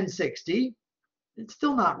CGS 1060, it's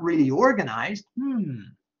still not really organized.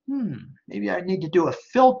 Maybe I need to do a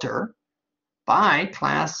filter by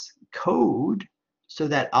class code so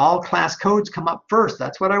that all class codes come up first.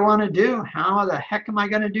 That's what I want to do. How the heck am I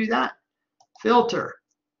going to do that? Filter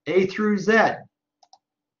A through Z.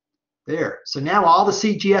 There. So now all the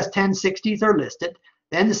CGS 1060s are listed,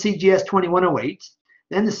 then the CGS 2108s,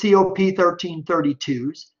 then the COP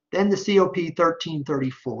 1332s, then the COP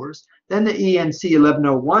 1334s, then the ENC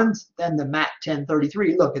 1101s, then the MAT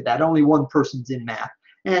 1033. Look at that. Only one person's in math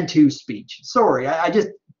and 2 speech. Sorry, I just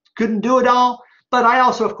couldn't do it all. But I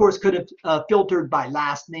also, of course, could have filtered by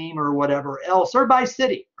last name or whatever else, or by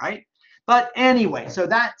city, right? But anyway, so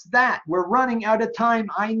that's that. We're running out of time.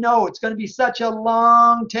 I know it's going to be such a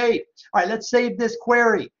long tape. All right, let's save this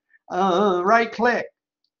query. Right click,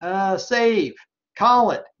 save,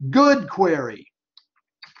 call it good query.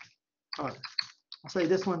 Oh, I'll say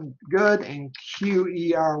this one good and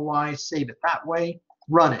QERY, save it that way,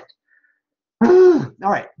 run it.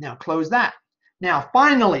 All right, now close that. Now,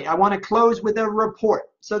 finally, I want to close with a report.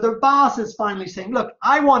 So the boss is finally saying, look,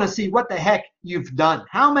 I want to see what the heck you've done.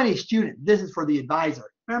 How many students? This is for the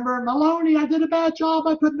advisor. Remember, Maloney, I did a bad job.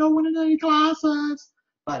 I put no one in any classes.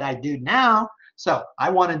 But I do now. So I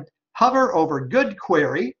want to hover over good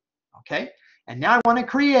query. Okay. And now I want to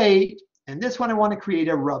create, and this one I want to create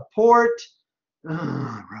a report.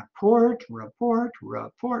 Report. Where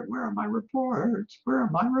are my reports? Where are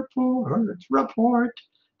my reports? Report.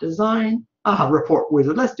 Design. Report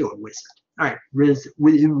wizard. Let's do a wizard. All right,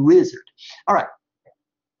 wizard. All right.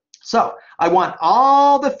 So I want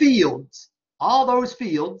all the fields, all those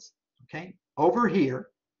fields, okay, over here,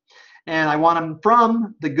 and I want them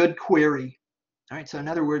from the good query. All right. So in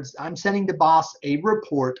other words, I'm sending the boss a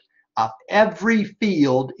report of every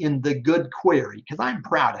field in the good query because I'm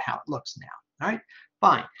proud of how it looks now. All right.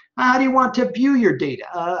 Fine. How do you want to view your data?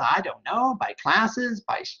 I don't know. By classes,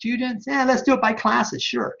 by students. Yeah, let's do it by classes.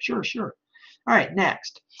 Sure. All right,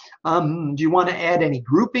 next. Do you want to add any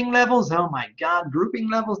grouping levels? Oh my God, grouping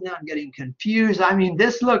levels. Now I'm getting confused. I mean,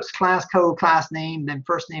 this looks class code, class name, then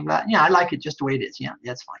first name. Yeah, I like it just the way it is. Yeah,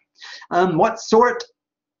 that's fine. What sort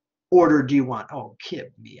order do you want? Oh, give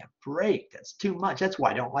me a break. That's too much. That's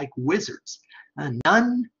why I don't like wizards.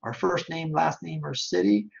 None, or first name, last name, or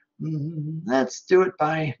city. Let's do it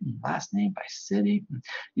by last name, by city.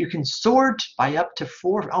 You can sort by up to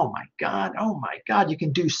 4. Oh my God, you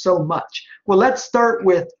can do so much. Well, let's start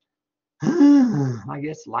with, I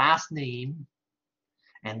guess, last name.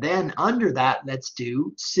 And then under that, let's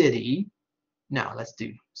do city. No, let's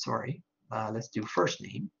do first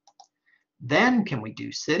name. Then can we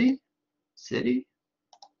do city?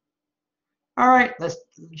 All right, let's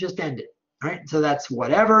just end it. All right, so that's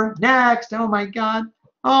whatever. Next, oh my God,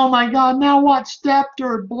 now what? Stepped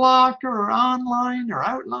or block or online or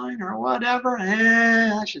outline or whatever?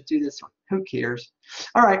 I should do this one. Who cares?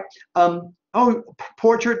 All right.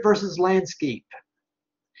 Portrait versus landscape.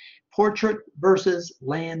 Portrait versus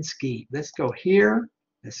landscape. Let's go here.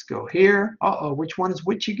 Let's go here. Which one is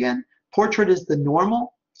which again? Portrait is the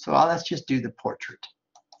normal. So let's just do the portrait.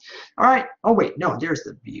 All right. Oh, wait. No, there's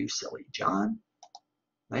the view, silly John.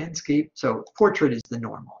 Landscape. So portrait is the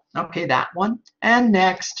normal. Okay, that one. And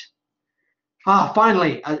next.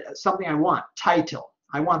 Finally, something I want. Title.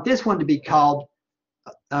 I want this one to be called,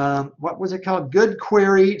 what was it called? Good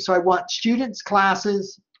query. So I want students,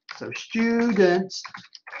 classes. So students,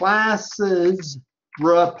 classes,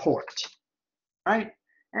 report. Right?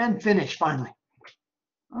 And finish finally.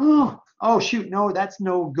 Oh, shoot, no, that's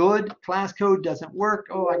no good. Class code doesn't work.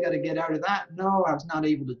 Oh, I got to get out of that. No, I was not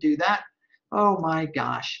able to do that. Oh my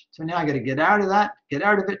gosh. So now I got to get out of that, get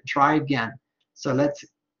out of it, and try again. So let's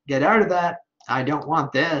get out of that. I don't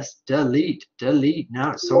want this. Delete, delete.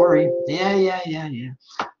 No, sorry. Yeah.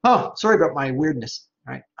 Oh, sorry about my weirdness.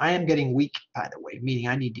 All right. I am getting weak, by the way, meaning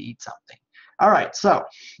I need to eat something. All right. So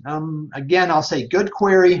again, I'll say good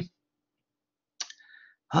query.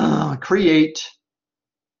 Create.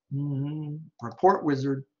 Report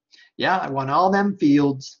wizard. Yeah, I want all them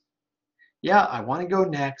fields. Yeah, I want to go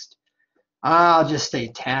next. I'll just say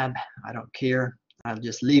tab. I don't care. I'll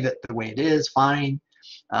just leave it the way it is. Fine.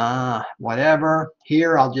 Whatever.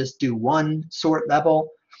 Here, I'll just do one sort level,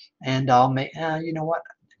 and I'll make. You know what?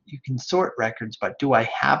 You can sort records, but do I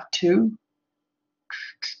have to?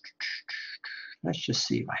 Let's just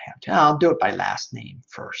see if I have to. I'll do it by last name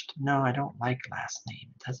first. No, I don't like last name.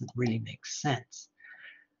 It doesn't really make sense.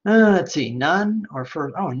 Let's see, none or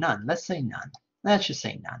first. Oh, none. Let's say none. Let's just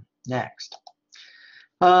say none. Next.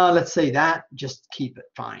 Let's say that. Just keep it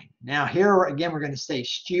fine. Now here again, we're going to say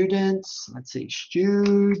students. Let's see,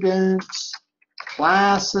 students,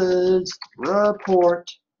 classes, report,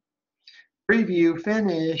 preview,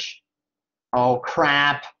 finish. Oh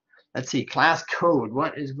crap. Let's see, class code.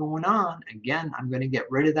 What is going on? Again, I'm going to get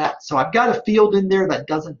rid of that. So I've got a field in there that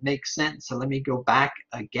doesn't make sense. So let me go back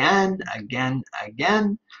again.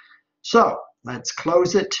 So let's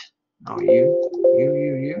close it. Oh,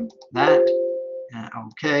 you, that.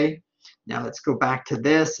 Okay. Now let's go back to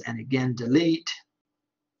this and again delete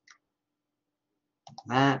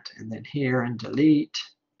that, and then here and delete.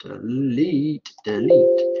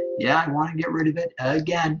 Yeah, I want to get rid of it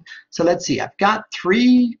again. So let's see. I've got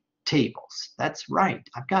 3 tables. That's right.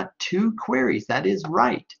 I've got 2 queries. That is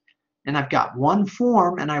right. And I've got 1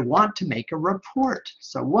 form, and I want to make a report.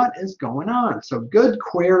 So what is going on? So good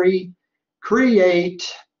query, create,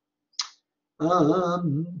 what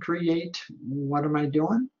am I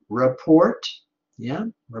doing? Report. Yeah,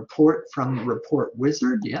 report from report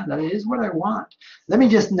wizard. Yeah, that is what I want. Let me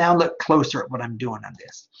just now look closer at what I'm doing on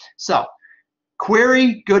this. So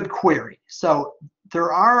query, good query. So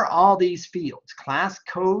there are all these fields. Class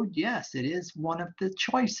code, yes, it is one of the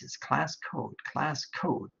choices. Class code.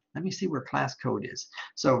 Let me see where class code is.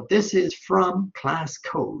 So this is from class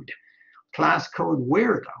code. Class code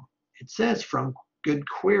where though? It says from good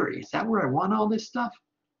query. Is that where I want all this stuff?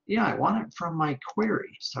 Yeah, I want it from my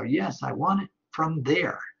query. So yes, I want it from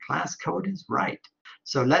there. Class code is right.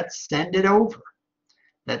 So let's send it over.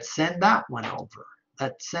 Let's send that one over.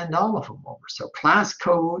 Let's send all of them over. So class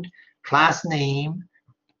code, class name,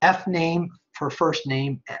 F name for first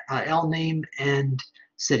name, L name, and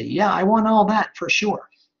city. Yeah, I want all that for sure.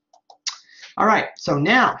 All right, so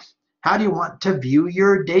now, how do you want to view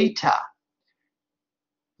your data?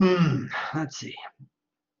 Let's see.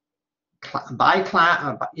 By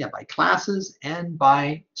classes and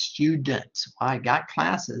by students. Well, I got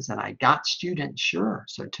classes and I got students, sure.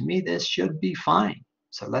 So to me, this should be fine.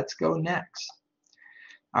 So let's go next.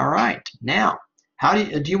 All right, now, how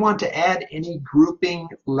do you want to add any grouping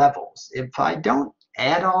levels? If I don't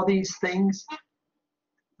add all these things,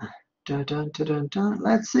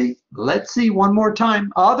 let's see one more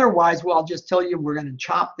time. Otherwise, well, I'll just tell you we're going to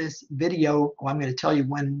chop this video. Well, I'm going to tell you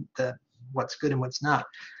when what's good and what's not.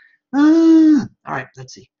 All right,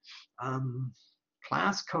 let's see.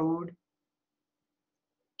 Class code.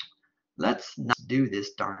 Let's not do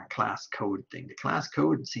this darn class code thing. The class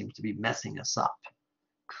code seems to be messing us up.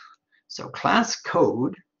 So class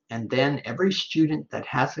code, and then every student that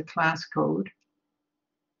has a class code.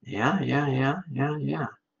 Yeah.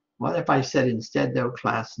 What if I said instead though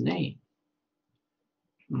class name?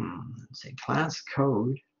 Let's say class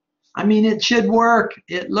code. I mean, it should work.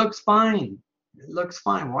 It looks fine. It looks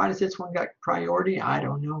fine. Why does this one got priority? I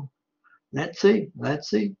don't know. Let's see.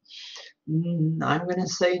 I'm going to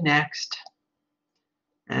say next.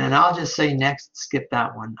 And I'll just say next, skip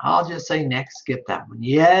that one. I'll just say next, skip that one.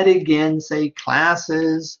 Yet again, say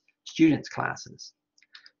classes, students classes.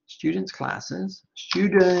 Students classes,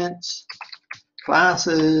 students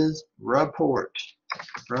classes, report.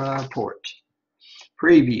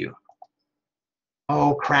 Preview.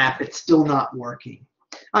 Oh crap, it's still not working.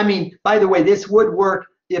 I mean, by the way, this would work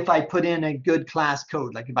if I put in a good class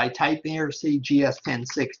code. Like if I type in here, C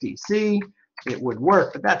GS1060, C it would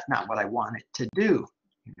work, but that's not what I want it to do.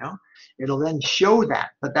 You know, it'll then show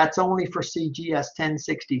that, but that's only for CGS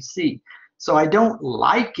 1060C. So I don't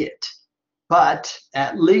like it, but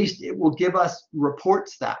at least it will give us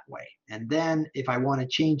reports that way. And then if I want to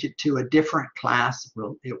change it to a different class,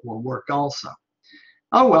 it will work also.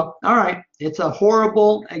 Oh, well, all right. It's a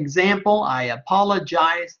horrible example. I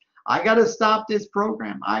apologize. I got to stop this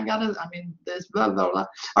program. This blah, blah, blah.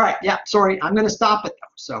 All right, yeah, sorry. I'm going to stop it, though.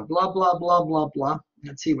 So blah, blah, blah, blah, blah.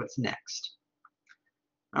 Let's see what's next.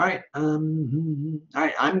 All right, I'm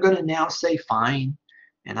going to now say fine.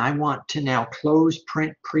 And I want to now close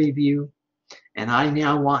print preview. And I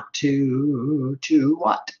now want to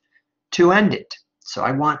what? To end it. So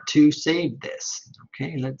I want to save this.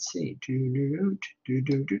 Okay, let's see.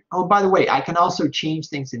 Oh, by the way, I can also change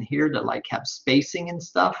things in here to like have spacing and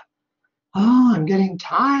stuff. Oh, I'm getting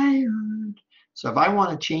tired. So if I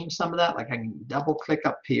want to change some of that, like I can double click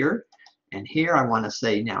up here. And here I want to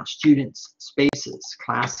say now students spaces,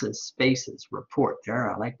 classes spaces, report. There,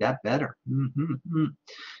 I like that better.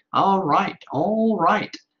 All right, all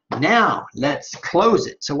right. Now let's close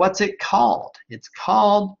it. So what's it called? It's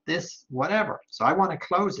called this whatever. So I want to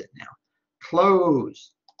close it now.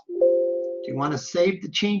 Close. Do you want to save the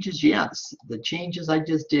changes? Yes, the changes I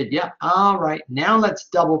just did. Yeah. All right. Now let's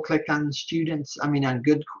double click on students. On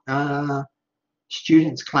good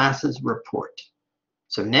students classes report.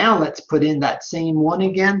 So now let's put in that same one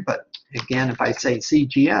again. But again, if I say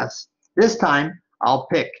CGS, this time I'll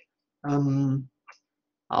pick. What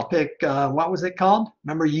was it called?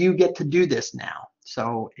 Remember, you get to do this now.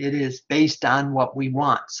 So it is based on what we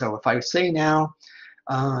want. So if I say now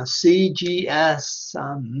CGS,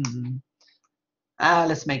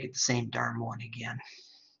 let's make it the same darn one again.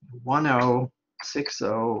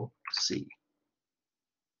 1060C.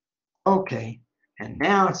 Okay, and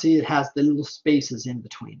now see it has the little spaces in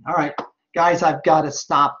between. All right, guys, I've got to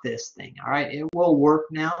stop this thing. All right, it will work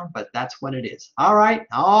now, but that's what it is. All right,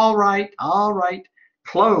 all right, all right.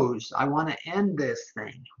 Close. I want to end this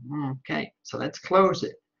thing. Okay, so let's close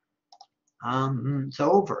it. It's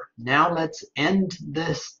over. Now let's end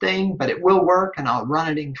this thing, but it will work, and I'll run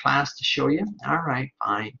it in class to show you. All right,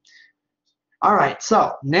 fine. All right,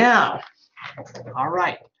 so now, all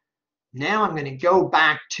right, now I'm going to go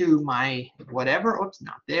back to my whatever. Oops,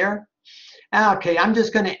 not there. Okay, I'm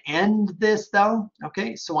just going to end this though.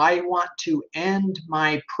 Okay, so I want to end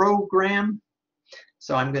my program.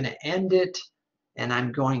 So I'm going to end it. And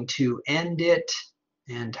I'm going to end it,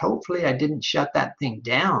 and hopefully I didn't shut that thing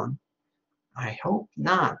down. I hope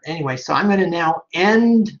not. Anyway, so I'm going to now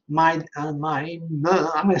end my, I'm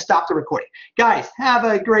going to stop the recording. Guys, have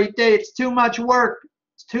a great day. It's too much work.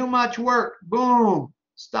 It's too much work. Boom.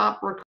 Stop recording.